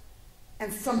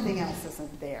 and something else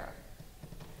isn't there.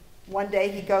 One day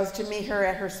he goes to meet her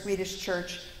at her Swedish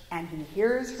church, and he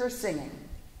hears her singing.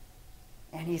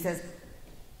 And he says,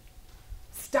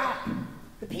 "Stop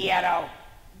the piano.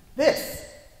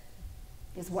 This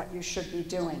is what you should be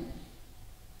doing."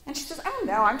 And she says, "I don't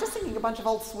know, I'm just singing a bunch of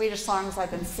old Swedish songs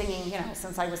I've been singing,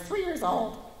 since I was 3 years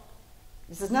old."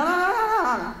 He says,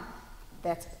 No.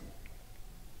 That's it.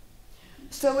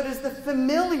 So it is the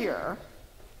familiar,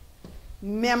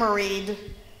 memoried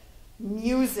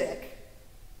music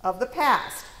of the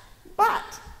past.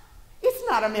 But it's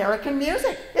not American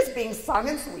music. It's being sung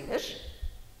in Swedish.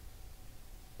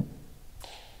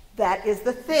 That is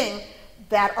the thing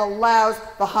that allows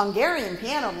the Hungarian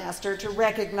piano master to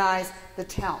recognize the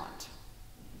talent.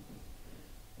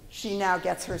 She now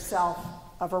gets herself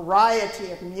a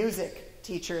variety of music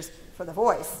teachers for the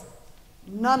voice.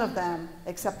 None of them,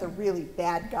 except the really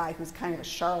bad guy who's kind of a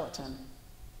charlatan,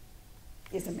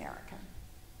 is American.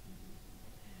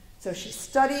 So she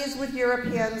studies with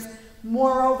Europeans.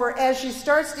 Moreover, as she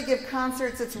starts to give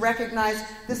concerts, it's recognized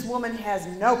this woman has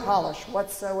no polish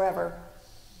whatsoever.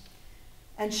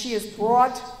 And she is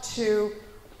brought to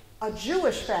a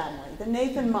Jewish family, the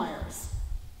Nathan Meyers,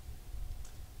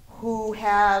 who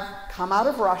have come out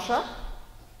of Russia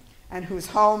and whose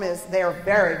home is, they're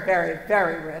very, very,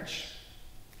 very rich.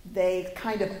 They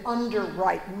kind of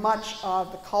underwrite much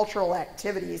of the cultural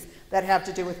activities that have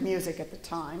to do with music at the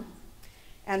time.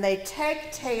 And they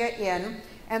take Thea in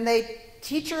and they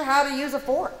teach her how to use a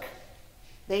fork.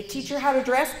 They teach her how to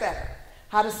dress better,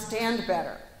 how to stand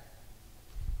better.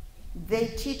 They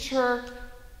teach her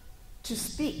to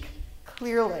speak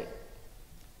clearly.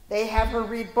 They have her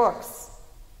read books,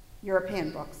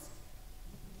 European books.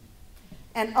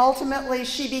 And ultimately,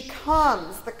 she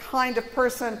becomes the kind of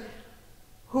person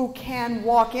who can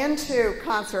walk into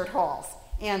concert halls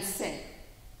and sing.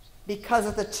 because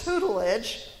of the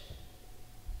tutelage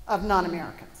of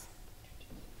non-Americans.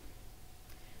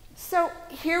 So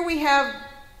here we have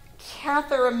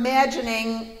Cather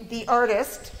imagining the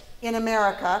artist in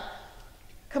America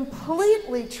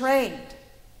completely trained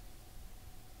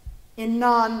in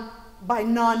by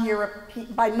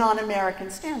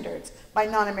non-American standards, by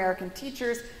non-American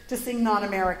teachers to sing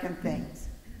non-American things.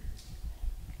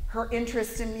 Her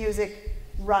interests in music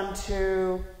run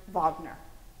to Wagner.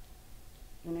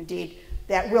 And indeed,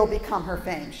 that will become her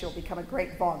fame. She'll become a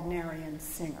great Wagnerian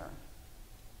singer.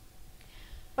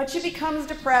 But she becomes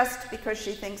depressed because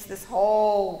she thinks this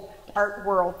whole art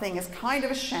world thing is kind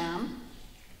of a sham,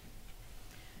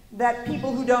 that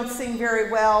people who don't sing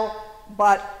very well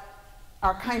but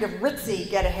are kind of ritzy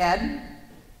get ahead,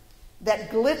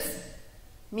 that glitz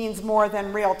means more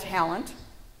than real talent,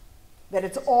 that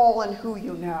it's all in who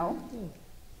you know.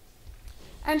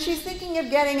 And she's thinking of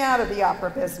getting out of the opera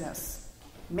business.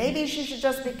 Maybe she should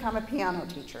just become a piano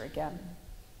teacher again.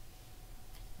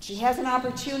 She has an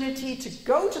opportunity to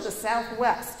go to the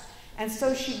Southwest, and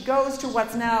so she goes to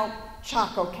what's now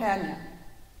Chaco Canyon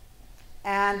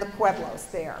and the pueblos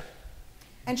there.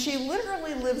 And she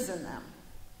literally lives in them.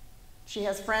 She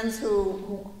has friends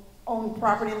who own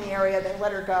property in the area. They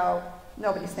let her go.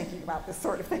 Nobody's thinking about this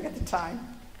sort of thing at the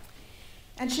time.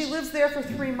 And she lives there for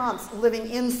 3 months, living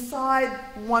inside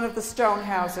one of the stone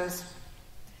houses,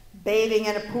 bathing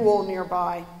in a pool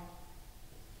nearby,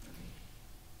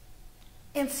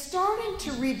 and starting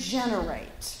to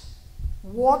regenerate,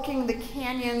 walking the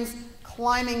canyons,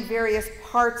 climbing various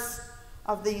parts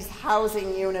of these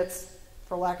housing units,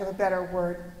 for lack of a better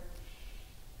word.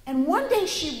 And one day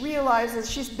she realizes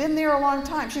she's been there a long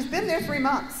time. She's been there 3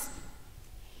 months.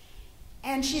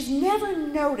 And she's never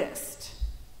noticed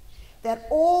that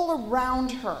all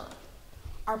around her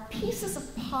are pieces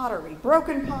of pottery,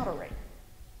 broken pottery,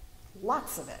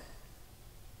 lots of it.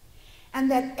 And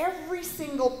that every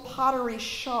single pottery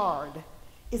shard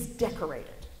is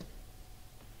decorated.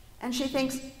 And she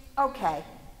thinks, okay,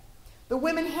 the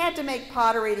women had to make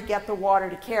pottery to get the water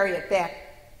to carry it back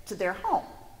to their home,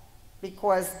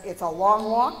 because it's a long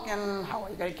walk, and how are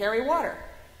you going to carry water?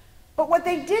 But what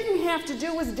they didn't have to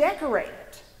do was decorate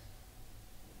it.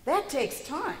 That takes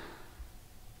time.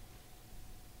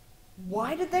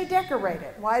 Why did they decorate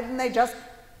it? Why didn't they just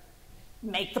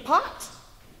make the pot?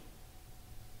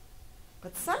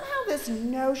 But somehow this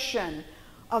notion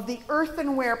of the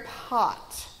earthenware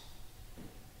pot,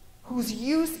 whose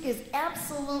use is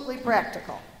absolutely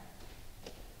practical,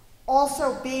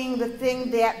 also being the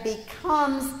thing that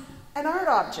becomes an art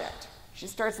object. She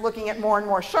starts looking at more and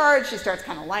more shards. She starts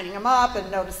kind of lining them up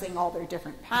and noticing all their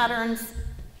different patterns.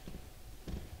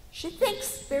 She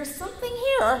thinks there's something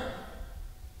here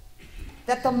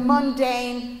that the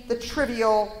mundane, the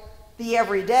trivial, the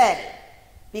everyday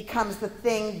becomes the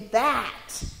thing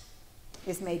that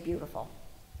is made beautiful.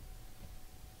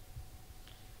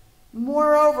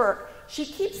 Moreover, she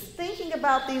keeps thinking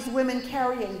about these women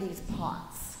carrying these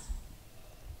pots.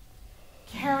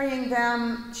 Carrying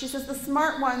them, she says the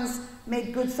smart ones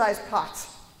made good-sized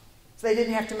pots, so they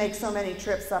didn't have to make so many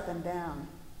trips up and down.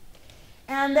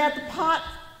 And that the pot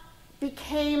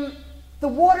became, the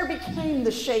water became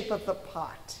the shape of the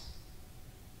pot.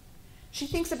 She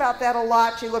thinks about that a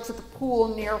lot. She looks at the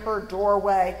pool near her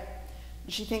doorway.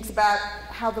 She thinks about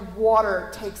how the water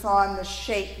takes on the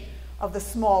shape of the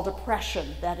small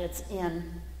depression that it's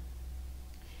in.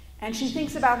 And she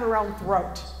thinks about her own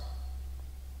throat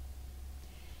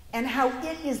and how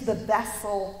it is the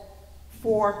vessel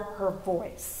for her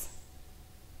voice.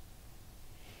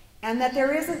 And that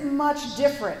there isn't much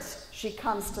difference, she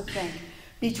comes to think,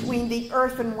 between the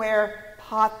earthenware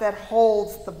pot that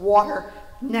holds the water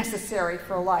necessary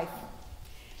for life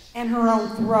and her own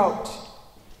throat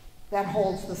that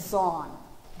holds the song,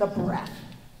 the breath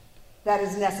that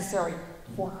is necessary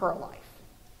for her life.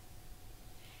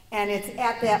 And it's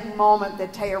at that moment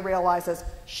that Taya realizes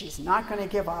she's not going to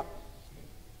give up.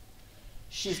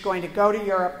 She's going to go to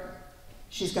Europe,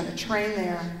 she's going to train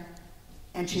there,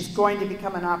 and she's going to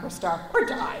become an opera star or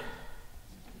die.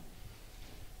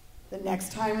 The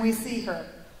next time we see her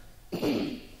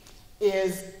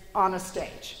is on a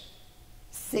stage,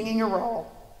 singing a role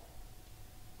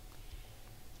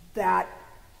that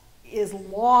is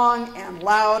long and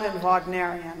loud and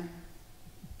Wagnerian.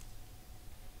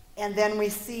 And then we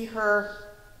see her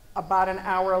about an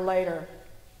hour later.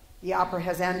 The opera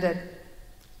has ended.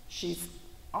 She's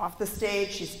off the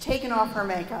stage. She's taken off her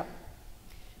makeup.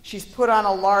 She's put on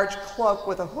a large cloak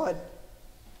with a hood.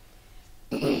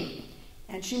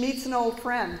 And she meets an old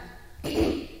friend.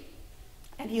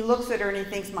 And he looks at her and he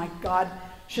thinks, my God,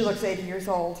 she looks 80 years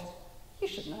old. You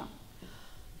should know.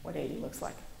 what 80 looks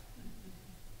like.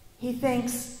 He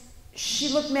thinks she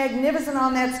looked magnificent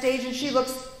on that stage and she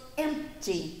looks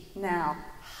empty now,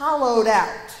 hollowed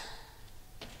out.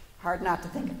 Hard not to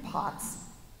think of Potts.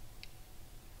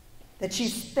 That she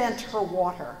spent her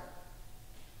water.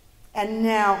 And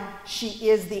now she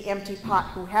is the empty pot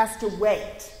who has to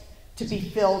wait to be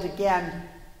filled again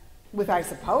with, I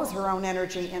suppose, her own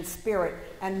energy and spirit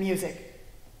and music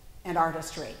and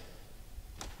artistry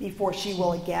before she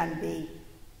will again be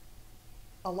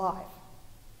alive.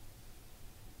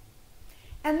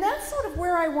 And that's sort of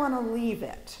where I want to leave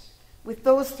it, with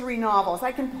those three novels.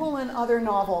 I can pull in other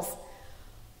novels,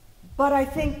 but I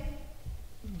think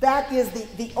that is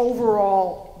the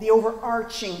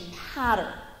overarching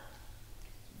pattern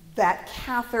that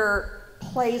Cather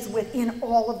plays with in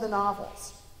all of the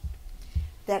novels.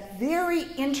 That very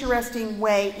interesting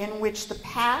way in which the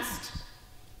past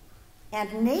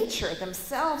and nature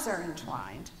themselves are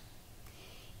entwined,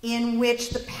 in which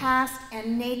the past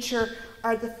and nature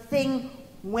are the thing,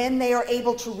 when they are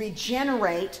able to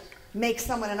regenerate, make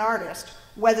someone an artist,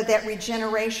 whether that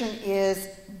regeneration is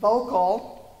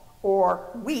vocal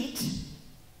or wheat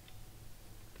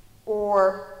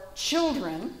or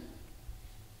children,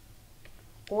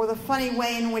 or the funny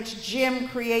way in which Jim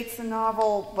creates a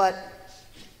novel but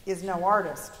is no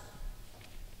artist.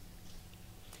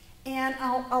 And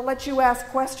I'll let you ask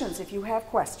questions if you have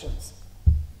questions.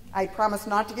 I promise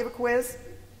not to give a quiz.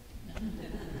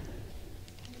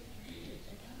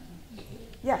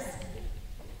 Yes?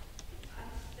 I'm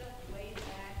still way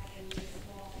back in the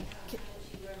small town that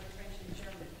she learned French and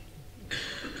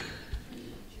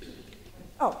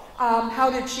German.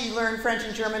 How did she learn French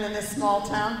and German in this small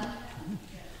town?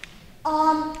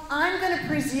 I'm going to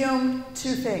presume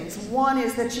two things. One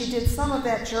is that she did some of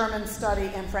that German study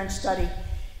and French study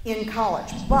in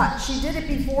college, but she did it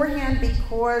beforehand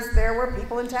because there were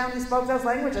people in town who spoke those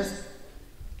languages.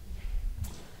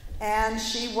 And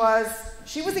she was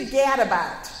a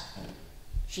gadabout.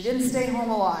 She didn't stay home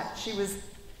a lot.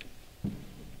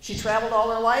 She traveled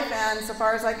all her life, and so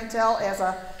far as I can tell, as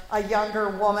a younger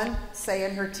woman, say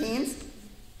in her teens,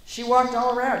 she walked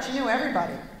all around. She knew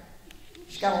everybody.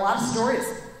 She got a lot of stories.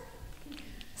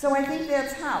 So I think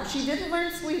that's how. She didn't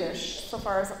learn Swedish, so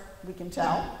far as we can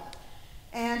tell.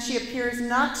 And she appears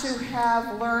not to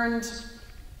have learned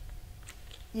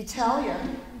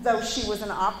Italian, though she was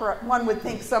an opera. One would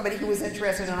think somebody who was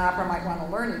interested in opera might want to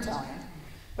learn Italian.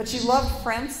 But she loved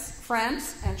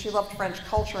France, and she loved French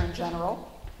culture in general.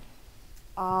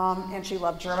 And she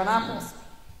loved German operas.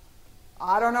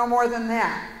 I don't know more than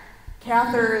that.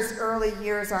 Cather's early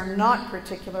years are not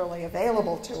particularly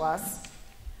available to us.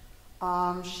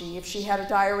 If she had a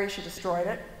diary, she destroyed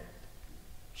it.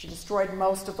 She destroyed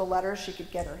most of the letters she could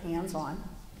get her hands on,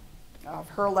 of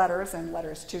her letters and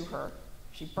letters to her.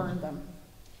 She burned them,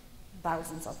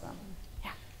 thousands of them.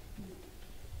 Yeah.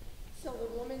 So the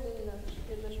women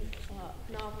in the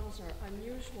novels are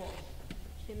unusual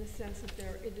in the sense that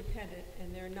they're independent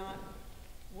and they're not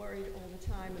worried all the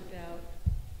time about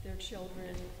their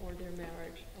children or their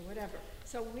marriage or whatever.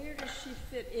 So where does she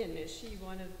fit in? Is she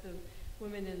one of the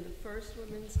women in the first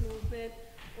women's movement,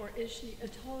 or is she a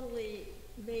totally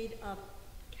made-up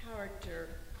character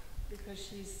because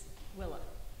she's Willa?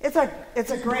 It's a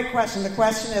great question. The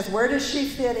question is, where does she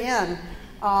fit in?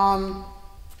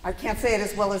 I can't say it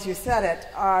as well as you said it.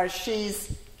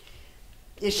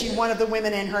 Is she one of the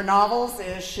women in her novels?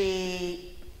 Is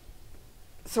she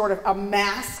sort of a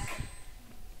mask?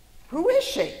 Who is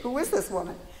she? Who is this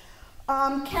woman?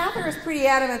 Cather is pretty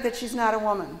adamant that she's not a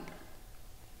woman.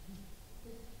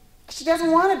 She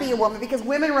doesn't want to be a woman because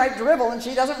women write drivel and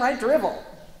she doesn't write drivel.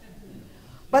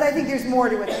 But I think there's more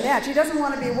to it than that. She doesn't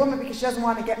want to be a woman because she doesn't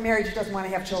want to get married. She doesn't want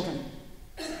to have children.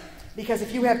 Because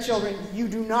if you have children, you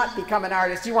do not become an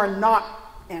artist. You are not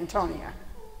Antonia.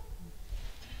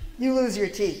 You lose your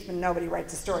teeth and nobody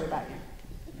writes a story about you.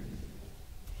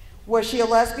 Was she a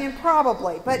lesbian?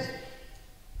 Probably. But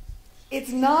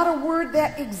it's not a word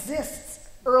that exists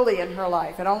early in her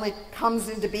life. It only comes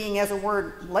into being as a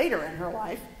word later in her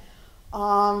life.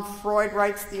 Freud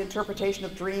writes The Interpretation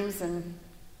of Dreams in,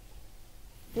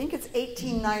 I think it's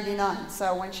 1899,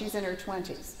 so when she's in her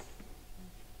 20s.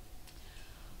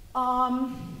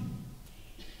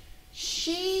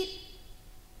 She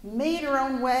made her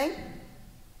own way.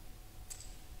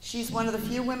 She's one of the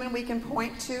few women we can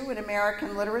point to in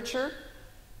American literature,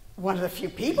 one of the few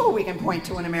people we can point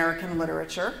to in American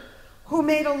literature, who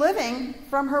made a living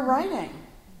from her writing.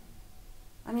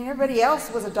 I mean, everybody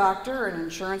else was a doctor, an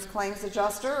insurance claims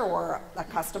adjuster, or a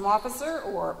custom officer,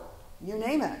 or you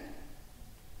name it.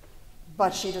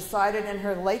 But she decided in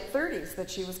her late 30s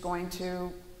that she was going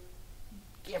to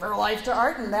give her life to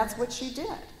art, and that's what she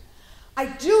did. I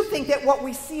do think that what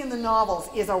we see in the novels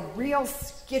is a real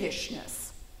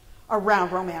skittishness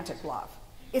around romantic love.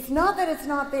 It's not that it's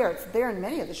not there. It's there in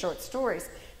many of the short stories,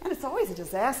 and it's always a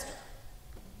disaster.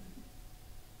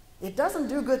 It doesn't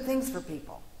do good things for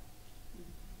people.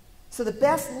 So the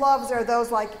best loves are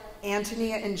those like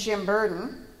Antonia and Jim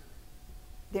Burden.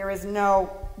 There is no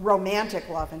romantic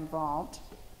love involved.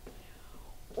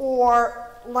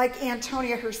 Or like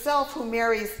Antonia herself, who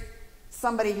marries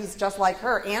somebody who's just like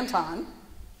her, Anton.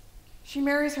 She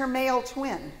marries her male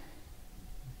twin.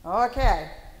 Okay.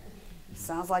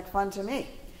 Sounds like fun to me.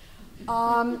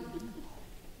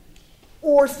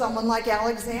 Or someone like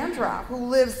Alexandra, who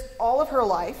lives all of her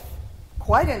life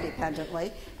quite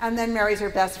independently, and then marries her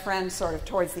best friend sort of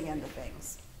towards the end of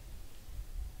things.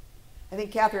 I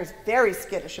think Cather is very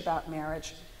skittish about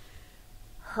marriage.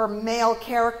 Her male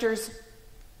characters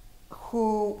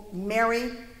who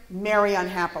marry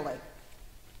unhappily.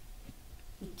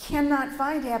 You cannot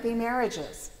find happy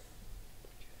marriages.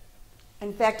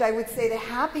 In fact, I would say the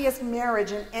happiest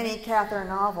marriage in any Cather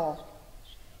novel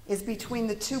is between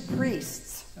the two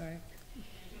priests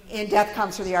in Death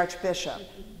Comes for the Archbishop.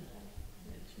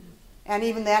 And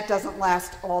even that doesn't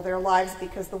last all their lives,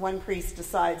 because the one priest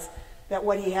decides that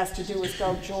what he has to do is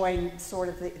go join sort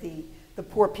of the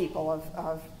poor people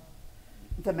of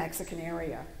the Mexican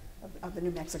area, of the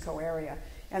New Mexico area.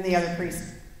 And the other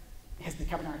priest has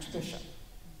become an archbishop.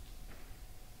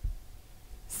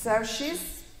 So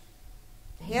she's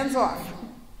hands off.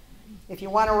 If you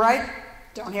want to write,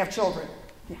 don't have children.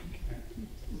 Yeah.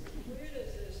 Where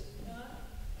does this not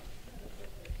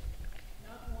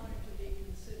wanting to be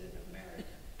considered American?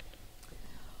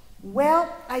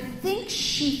 Well, I think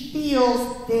she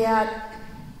feels that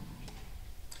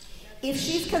if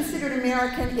she's considered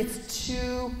American, it's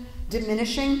too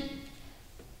diminishing,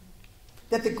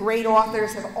 that the great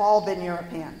authors have all been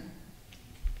European.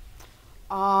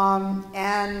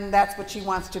 And that's what she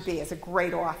wants to be, as a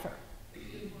great author. You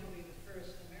want to be the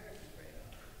first American great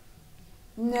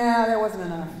author. No, that wasn't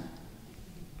enough.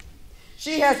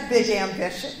 She has big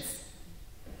ambitions.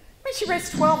 I mean, she writes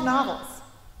 12 novels.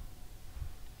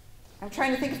 I'm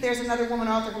trying to think if there's another woman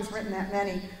author who's written that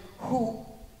many who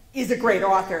is a great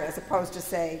author, as opposed to,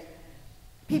 say,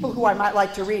 people who I might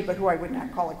like to read, but who I would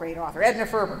not call a great author. Edna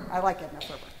Ferber. I like Edna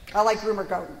Ferber. I like Rumer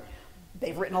Godin.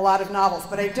 They've written a lot of novels,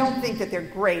 but I don't think that they're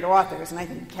great authors, and I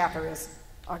think Cather is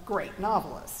a great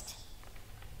novelist.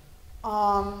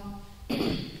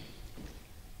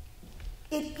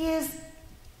 It is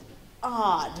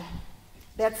odd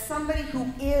that somebody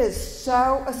who is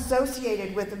so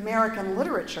associated with American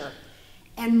literature,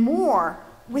 and more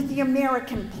with the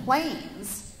American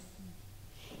plains,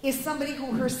 is somebody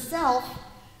who herself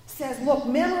says, look,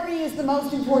 memory is the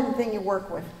most important thing you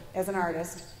work with as an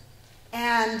artist,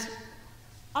 and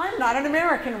I'm not an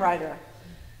American writer.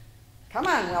 Come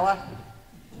on, Willa.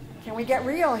 Can we get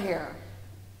real here?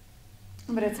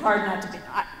 But it's hard not to be.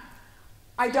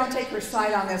 I don't take her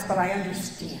side on this, but I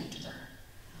understand her.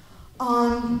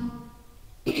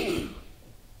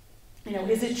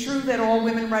 Is it true that all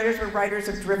women writers were writers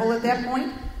of drivel at that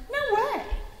point? No way.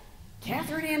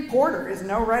 Catherine Ann Porter is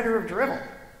no writer of drivel.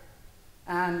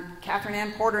 And Catherine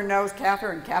Ann Porter knows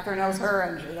Cather, and Cather knows her,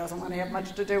 and she doesn't want to have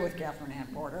much to do with Catherine Ann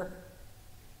Porter.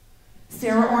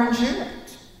 Sarah Orne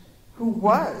Jewett, who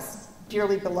was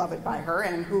dearly beloved by her,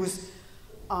 and whose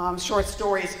short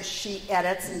stories she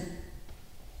edits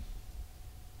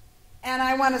and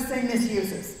I want to say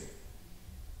misuses.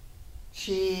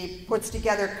 She puts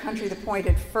together Country the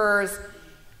Pointed Firs,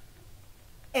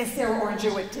 as Sarah Orne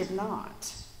Jewett did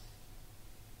not.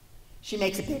 She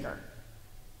makes it bigger.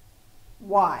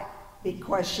 Why?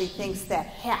 Because she thinks that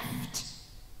heft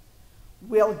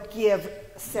will give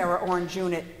Sarah Orne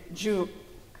Jewett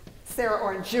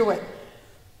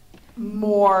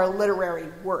more literary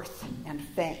worth and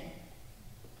fame.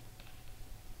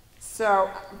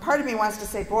 So part of me wants to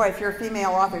say, boy, if you're a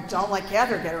female author, don't let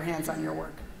Cather get her hands on your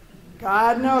work.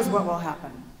 God knows what will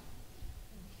happen.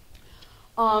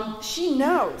 She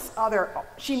knows other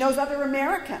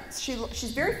Americans.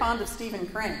 She's very fond of Stephen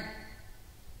Crane.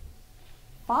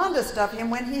 Fondest of him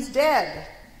when he's dead.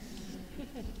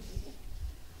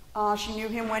 She knew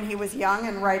him when he was young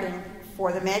and writing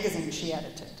for the magazine she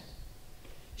edited.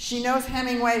 She knows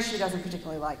Hemingway. She doesn't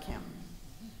particularly like him.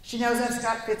 She knows F.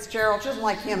 Scott Fitzgerald. She doesn't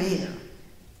like him either.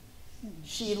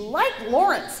 She liked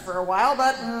Lawrence for a while,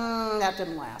 but that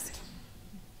didn't last.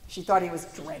 She thought he was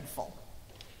dreadful.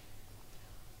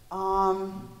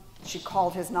 She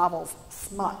called his novels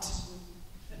smut.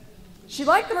 She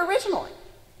liked them originally,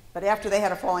 but after they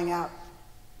had a falling out,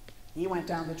 he went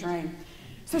down the drain.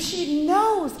 So she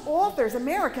knows authors,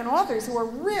 American authors, who are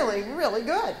really, really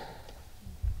good.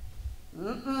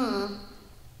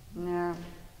 No.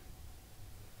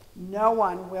 No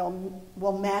one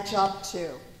will match up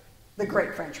to the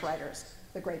great French writers,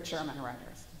 the great German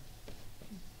writers.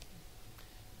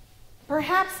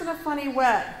 Perhaps in a funny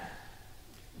way,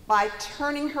 by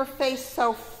turning her face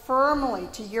so firmly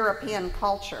to European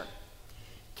culture,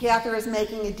 Cather is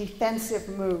making a defensive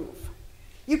move.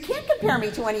 You can't compare me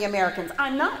to any Americans.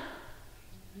 I'm not.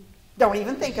 Don't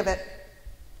even think of it.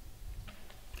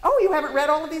 Oh, you haven't read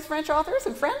all of these French authors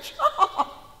in French?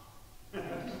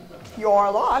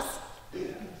 Your loss.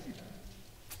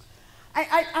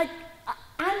 I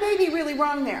may be really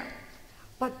wrong there,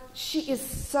 but she is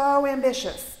so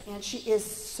ambitious, and she is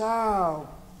so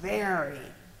very,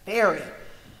 very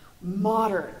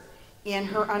modern in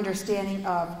her understanding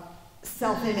of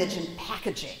self-image and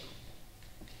packaging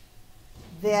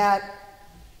that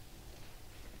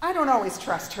I don't always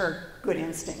trust her good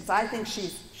instincts. I think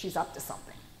she's up to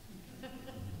something.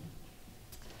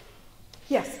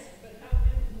 Yes? But how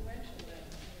influential then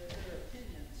were her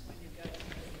opinions when you got to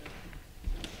the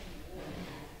war?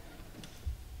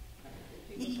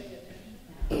 Did people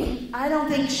pay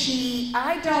attention?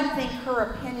 I don't think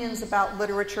her opinions about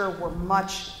literature were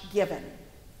much given,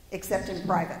 except in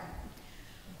private.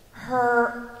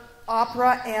 Her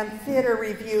opera and theater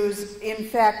reviews, in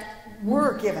fact,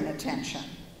 were given attention.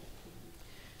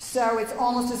 So it's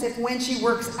almost as if when she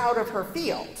works out of her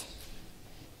field,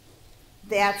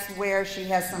 that's where she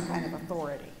has some kind of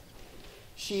authority.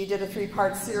 She did a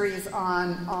 3-part series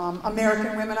on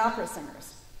American women opera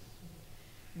singers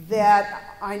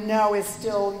that I know is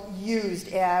still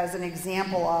used as an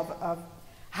example of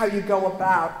how you go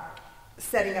about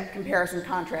setting up comparison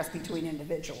contrast between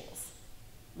individuals.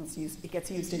 It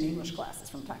gets used in English classes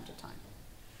from time to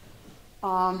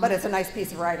time. But it's a nice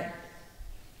piece of writing.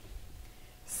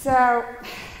 So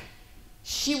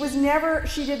she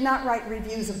did not write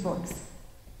reviews of books.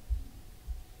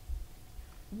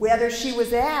 Whether she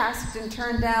was asked and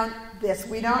turned down, this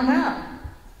we don't know.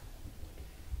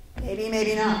 Maybe,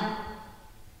 maybe not.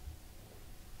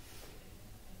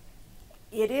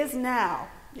 It is now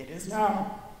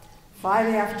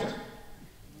 5 after.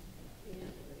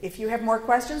 If you have more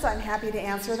questions, I'm happy to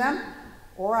answer them,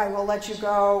 or I will let you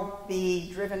go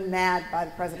be driven mad by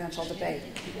the presidential debate.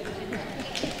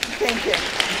 Thank you.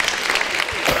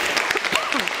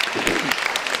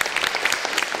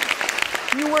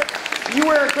 You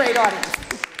were a great audience.